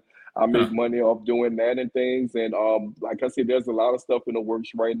side, and I make money off doing that and things. And like I said, there's a lot of stuff in the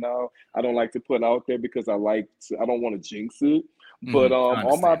works right now. I don't like to put out there because I don't want to jinx it. But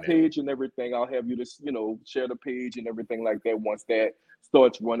on my page and everything, I'll have you to share the page and everything like that once that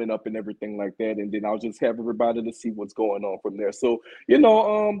starts running up and everything like that, and then I'll just have everybody to see what's going on from there. So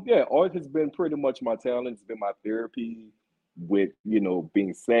art has been pretty much my talent. It's been my therapy with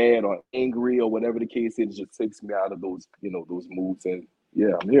being sad or angry or whatever the case is. It just takes me out of those those moods, and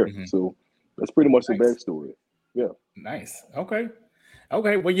I'm here. So that's pretty much the backstory. Yeah. Nice. Okay.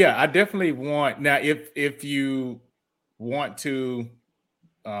 Well, yeah, I definitely want now. If you want to,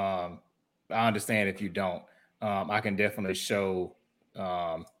 I understand if you don't. I can definitely show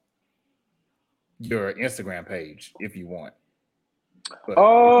your Instagram page if you want. But,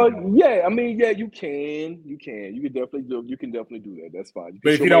 yeah, I mean, yeah, you can definitely do that. That's fine.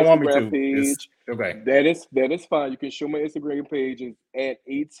 But if you don't want me to, page, okay, that is fine. You can show my Instagram page is at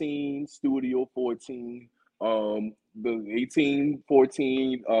 18 Studio 14. The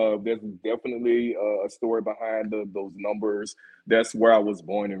 1814, there's definitely a story behind those numbers. That's where I was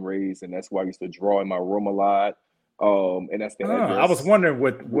born and raised, and that's why I used to draw in my room a lot. And that's the address. I was wondering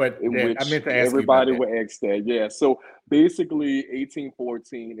what I meant to ask everybody you about that. would ask that. Yeah. So basically,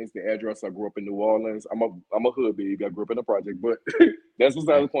 1814 is the address. I grew up in New Orleans. I'm a hood baby. I grew up in a project, but that's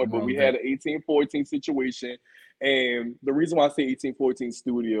beside the point. But we had an 1814 situation, and the reason why I say 1814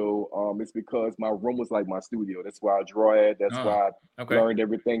 studio is because my room was like my studio. That's why I draw at. That's why I learned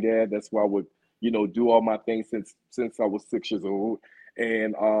everything at. That's why I would do all my things since I was 6 years old.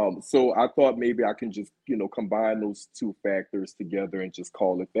 And so I thought maybe I can just combine those two factors together and just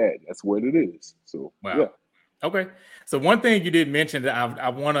call it that. That's what it is. So yeah. Okay. So one thing you didn't mention that I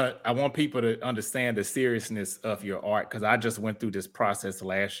want people to understand the seriousness of your art, because I just went through this process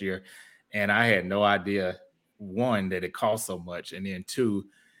last year and I had no idea, one, that it costs so much, and then two,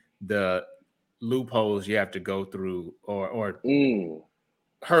 the loopholes you have to go through or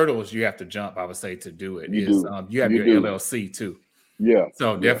hurdles you have to jump, I would say, to do it. You have your LLC too. Yeah.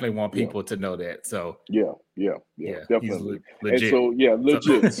 So definitely want people to know that. So yeah, definitely. Legit. And so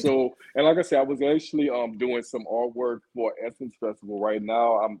legit. So and like I said, I was actually doing some artwork for Essence Festival right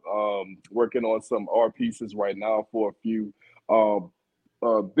now. I'm working on some art pieces right now for a few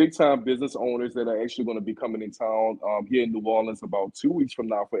big time business owners that are actually going to be coming in town here in New Orleans about 2 weeks from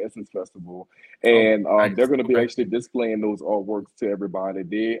now for Essence Festival. And nice. They're going to be actually displaying those artworks to everybody.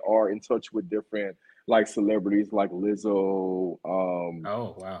 They are in touch with different like celebrities like Lizzo.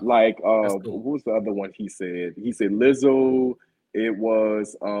 Like what was the other one he said? He said Lizzo, It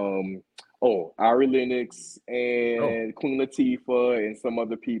was Ari Lennox and Queen Latifah and some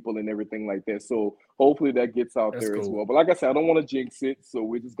other people and everything like that. So hopefully that gets out there as well. But like I said, I don't want to jinx it, so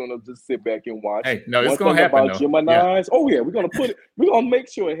we're just gonna just sit back and watch. Hey, no, it's gonna happen. About Geminis, we're gonna put it. We're gonna make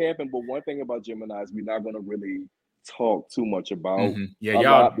sure it happens. But one thing about Geminis, we're not gonna really talk too much about. Yeah,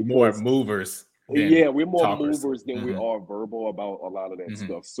 y'all more movers. Yeah, we're more movers than we are verbal about a lot of that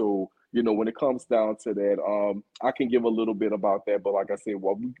stuff. So, when it comes down to that, I can give a little bit about that, but like I said,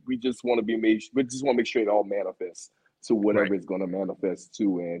 we just want to make sure it all manifests to whatever it's going to manifest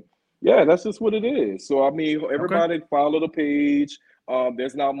to. And yeah, that's just what it is. So, I mean, everybody follow the page.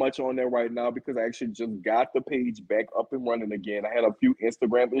 There's not much on there right now because I actually just got the page back up and running again. I had a few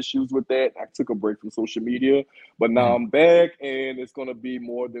Instagram issues with that. I took a break from social media, but now I'm back and it's going to be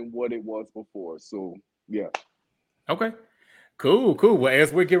more than what it was before. So, yeah. Okay. Cool. Well,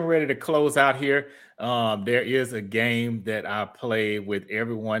 as we're getting ready to close out here, there is a game that I play with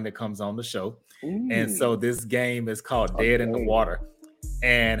everyone that comes on the show. And so this game is called Dead in the Water.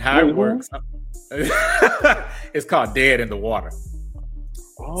 And how it works, it's called Dead in the Water.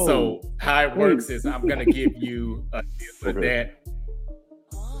 So how it works is I'm going to give you a that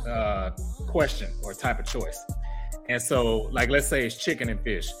question or type of choice. And so, like, let's say it's chicken and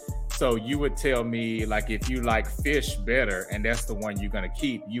fish. So you would tell me, like, if you like fish better and that's the one you're going to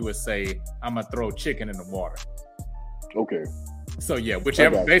keep, you would say, I'm going to throw chicken in the water. Okay. So, yeah,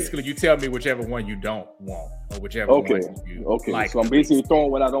 basically you tell me whichever one you don't want or whichever one you like. So I'm basically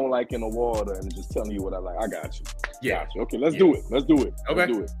throwing what I don't like in the water and just telling you what I like. I got you. Yeah. Gotcha. Okay, let's do it. Okay. Let's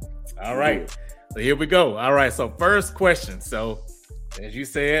do it. All right. So here we go. All right. So first question. So as you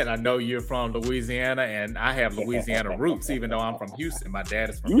said, I know you're from Louisiana, and I have Louisiana roots, even though I'm from Houston. My dad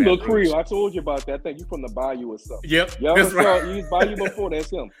is from You look Creole. I told you about that. I think you're from the Bayou or something. Yep. That's right. You Bayou before,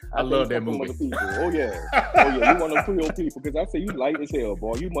 that's him. I love that movie. Oh, yeah. You one of the Creole people, because I say you light as hell,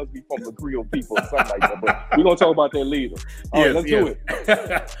 boy. You must be from the Creole people or something like that. But we're going to talk about that later. All right, let's do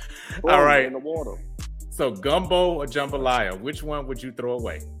it. All right. In the water. So gumbo or jambalaya, which one would you throw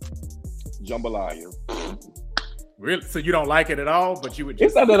away? Jambalaya. Really? So you don't like it at all, but you would just...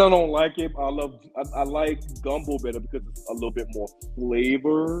 It's not that I don't like it. I like gumbo better because it's a little bit more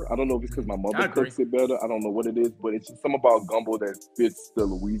flavor. I don't know if it's because my mother cooks it better. I don't know what it is, but it's just something about gumbo that fits the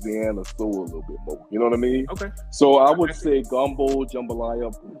Louisiana soul a little bit more. You know what I mean? Okay. So I would say gumbo,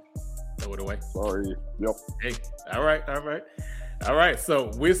 jambalaya. Throw it away. Sorry. Yep. Hey. All right.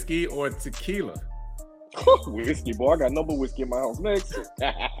 So whiskey or tequila? Whiskey, boy. I got number whiskey in my house. Next.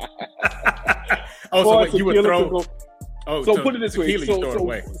 So you would throw... so put it this way.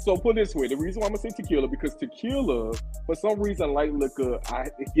 So put it this way. The reason why I'm gonna say tequila, because tequila, for some reason, light liquor,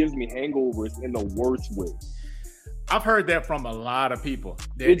 it gives me hangovers in the worst way. I've heard that from a lot of people.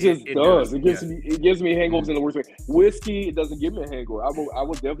 It does. It gives me hangovers in the worst way. Whiskey, it doesn't give me a hangover. I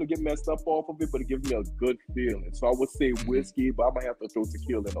would definitely get messed up off of it, but it gives me a good feeling. So I would say whiskey, but I might have to throw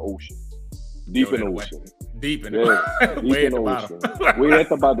tequila in the ocean. Deep in the ocean. Way at the bottom. Way at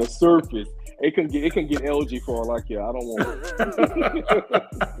the surface. It can get algae for all I care. I don't want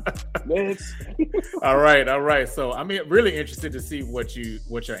it. Next. All right. So I'm really interested to see what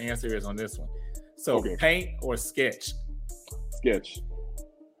your answer is on this one. So paint or sketch? Sketch.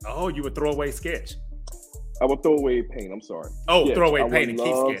 Oh, you would throw away sketch? I would throw away paint. I'm sorry. Oh, sketch. Throw away paint and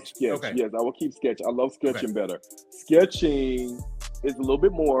keep sketch. Okay. Yes, I will keep sketch. I love sketching better. Sketching is a little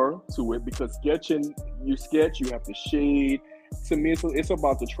bit more to it because sketching, you have to shade. To me, it's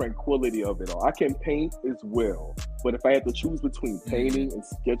about the tranquility of it all. I can paint as well, but if I had to choose between painting and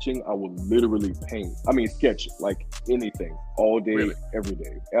sketching, I would literally sketch like anything, all day, every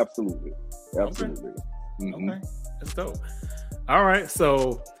day. Absolutely. Okay, that's dope. All right,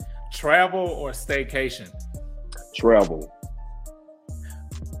 so travel or staycation? Travel.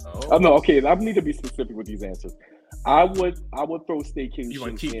 Oh no, okay. I need to be specific with these answers. I would throw staycation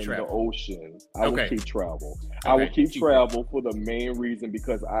in the ocean. I would keep travel. I would keep travel for the main reason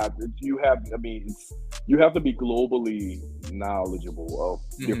because you have to be globally knowledgeable of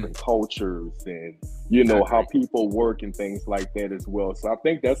different cultures and how people work and things like that as well. So I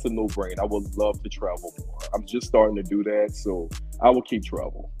think that's a no-brainer. I would love to travel more. I'm just starting to do that, so I will keep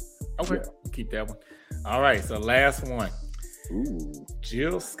travel. Okay, keep that one. All right, so last one. Ooh.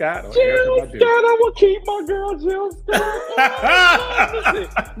 Jill Scott or Jill Scott, I will keep my girl Jill Scott.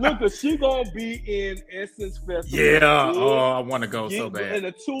 Look, she gonna be in Essence Festival. Yeah, I want to go so bad.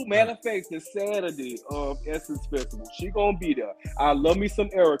 And matter of fact, the Saturday of Essence Festival, she gonna be there. I love me some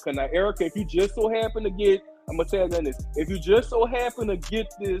Erica. Now, Erica, if you just so happen to get I'm gonna tell you this. If you just so happen to get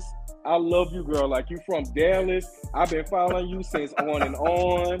this, I love you, girl. Like, you from Dallas. I've been following you since on and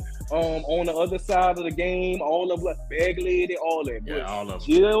on. On the other side of the game, all of Bag Lady, all that. Yeah, all of them.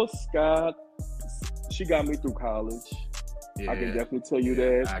 Jill Scott, she got me through college. Yeah, I can definitely tell you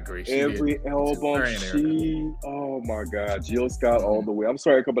that. I agree. Every album, oh my God, Jill Scott all the way. I'm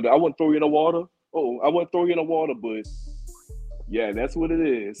sorry, but I wouldn't throw you in the water. Oh, I wouldn't throw you in the water, but yeah, that's what it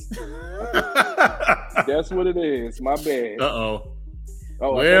is. That's what it is. My bad. Oh,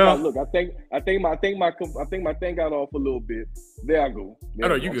 well, I think my thing got off a little bit. There I go. You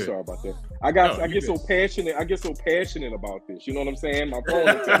I'm good. Sorry about that. I get so passionate. I get so passionate about this. You know what I'm saying? My phone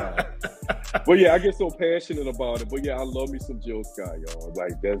is on. But yeah, I get so passionate about it. But yeah, I love me some Jill Scott, y'all.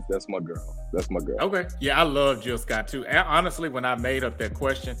 Like, that's my girl. That's my girl. Okay. Yeah, I love Jill Scott too. And honestly, when I made up that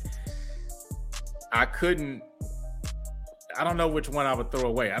question, I don't know which one I would throw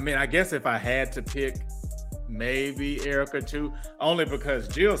away. I mean, I guess if I had to pick, maybe Erykah too, only because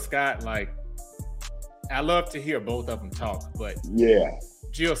Jill Scott, like, I love to hear both of them talk, but yeah,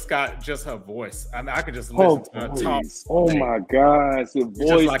 Jill Scott, just her voice. I mean, I could just listen to her talk. Oh my gosh, the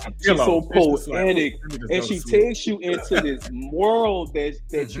voice, like she's so poetic, and she takes you into this world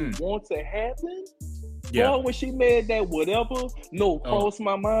that you want to happen. Yeah, boy, when she made that whatever, cross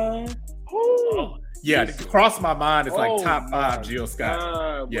my mind. Yeah, Cross My Mind is like top 5 Jill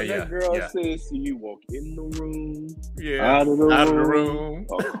Scott. That girl says, "See you walk in the room, out of the room,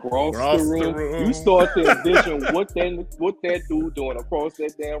 across the room." You start to envision what that dude doing across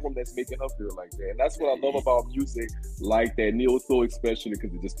that damn room that's making her feel like that. And that's what I love about music like that, neo soul especially,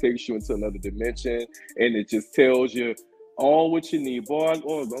 because it just takes you into another dimension and it just tells you all what you need. Boy,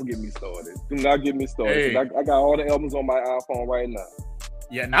 don't get me started. Do not get me started. Hey. I got all the albums on my iPhone right now.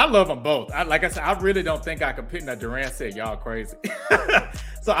 Yeah, and I love them both. Like I said, I really don't think I could pick. Now, Durant said y'all crazy.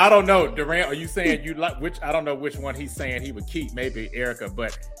 So I don't know. Durant, are you saying you like which? I don't know which one he's saying he would keep. Maybe Erykah,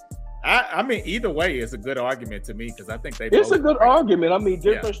 but I mean, either way, it's a good argument to me because I think it's a good argument. I mean,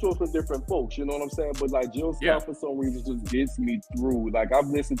 different strokes for different folks. You know what I'm saying? But like Jill Scott, for some reason, just gets me through. Like, I've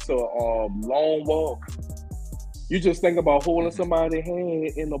listened to Long Walk. You just think about holding somebody's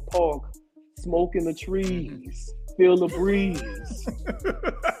hand in the park, smoking the trees. Feel the breeze.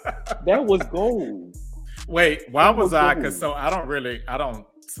 That was gold. Wait, why was I? Because I don't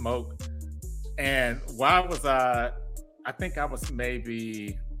smoke. And why was I think I was in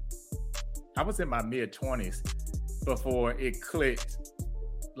my mid-20s before it clicked.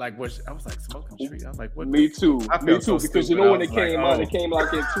 Like, I was like, smoking tree. I was like, what? Me too. Because you know when it came out, it came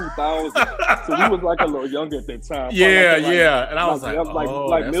like in 2000. So we was like a little younger at that time. And I was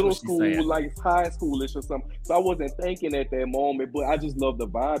like middle school, like high schoolish or something. So I wasn't thinking at that moment, but I just loved the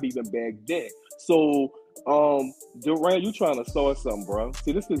vibe even back then. So, Durant, you trying to start something, bro?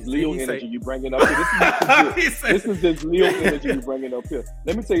 See, this is Leo energy you bringing up here. This is this Leo energy you bringing up here.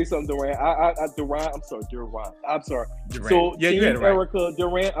 Let me tell you something, Durant. Durant. I'm sorry. Durant. So, Team Erykah,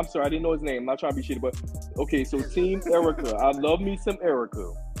 Durant. I'm sorry, I didn't know his name. I'm not trying to be shitty, but okay. So, Team Erykah. I love me some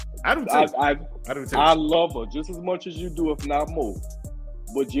Erykah. I do too. I do too. I love her just as much as you do, if not more.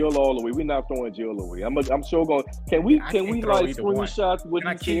 But Jill all the way. We're not throwing Jill away. I'm sure going. Can we like screenshots what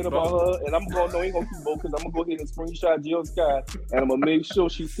you saying about her? And I'm going. No, ain't gonna keep both because I'm gonna go ahead and screenshot Jill Scott, and I'm gonna make sure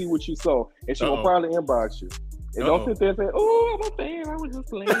she see what you saw, and she gonna probably inbox you. And don't sit there and say, "Oh, I'm a fan. I was just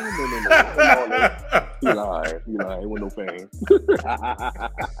playing." No. You lying with no fan.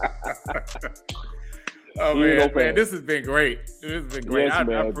 Oh man, this has been great. Yes, I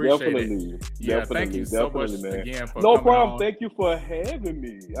appreciate it. Yeah, thank you so much again for no problem. On. Thank you for having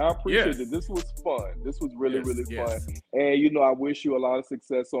me. I appreciate it. This was fun. This was really fun. And I wish you a lot of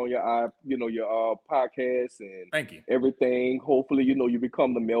success on your podcast and thank you. Everything. Hopefully, you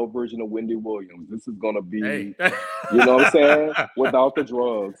become the male version of Wendy Williams. This is gonna be, you know what I'm saying, without the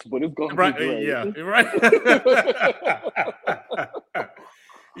drugs, but it's gonna be great. Yeah, right.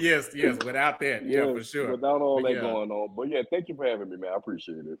 Yes, without that, for sure. Without all that going on. But thank you for having me, man. I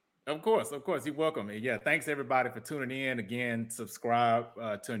appreciate it. Of course, you're welcome. And thanks everybody for tuning in. Again, subscribe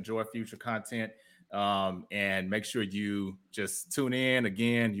to enjoy future content. And make sure you just tune in.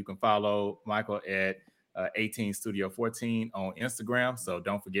 Again, you can follow Michael at 18 Studio 14 on Instagram. So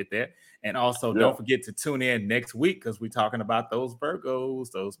don't forget that. And also don't forget to tune in next week because we're talking about those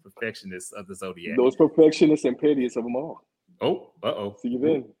Virgos, those perfectionists of the zodiac. Those perfectionists and pettiest of them all. Oh, see you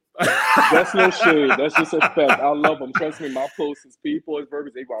then. That's no shade. That's just a fact. I love them. Trust me, my closest people is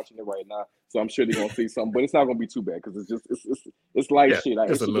Virgos. They watching it right now, so I'm sure they're gonna see something. But it's not gonna be too bad because it's light shit. I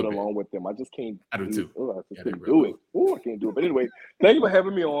actually get along with them. I just can't. I do too. I just can't do it. I can't do it. But anyway, thank you for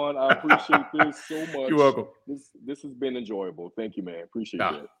having me on. I appreciate this so much. You're welcome. This has been enjoyable. Thank you, man. Appreciate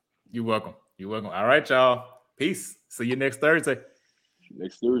it. You're welcome. You're welcome. All right, y'all. Peace. See you next Thursday.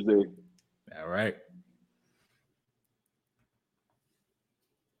 Next Thursday. All right.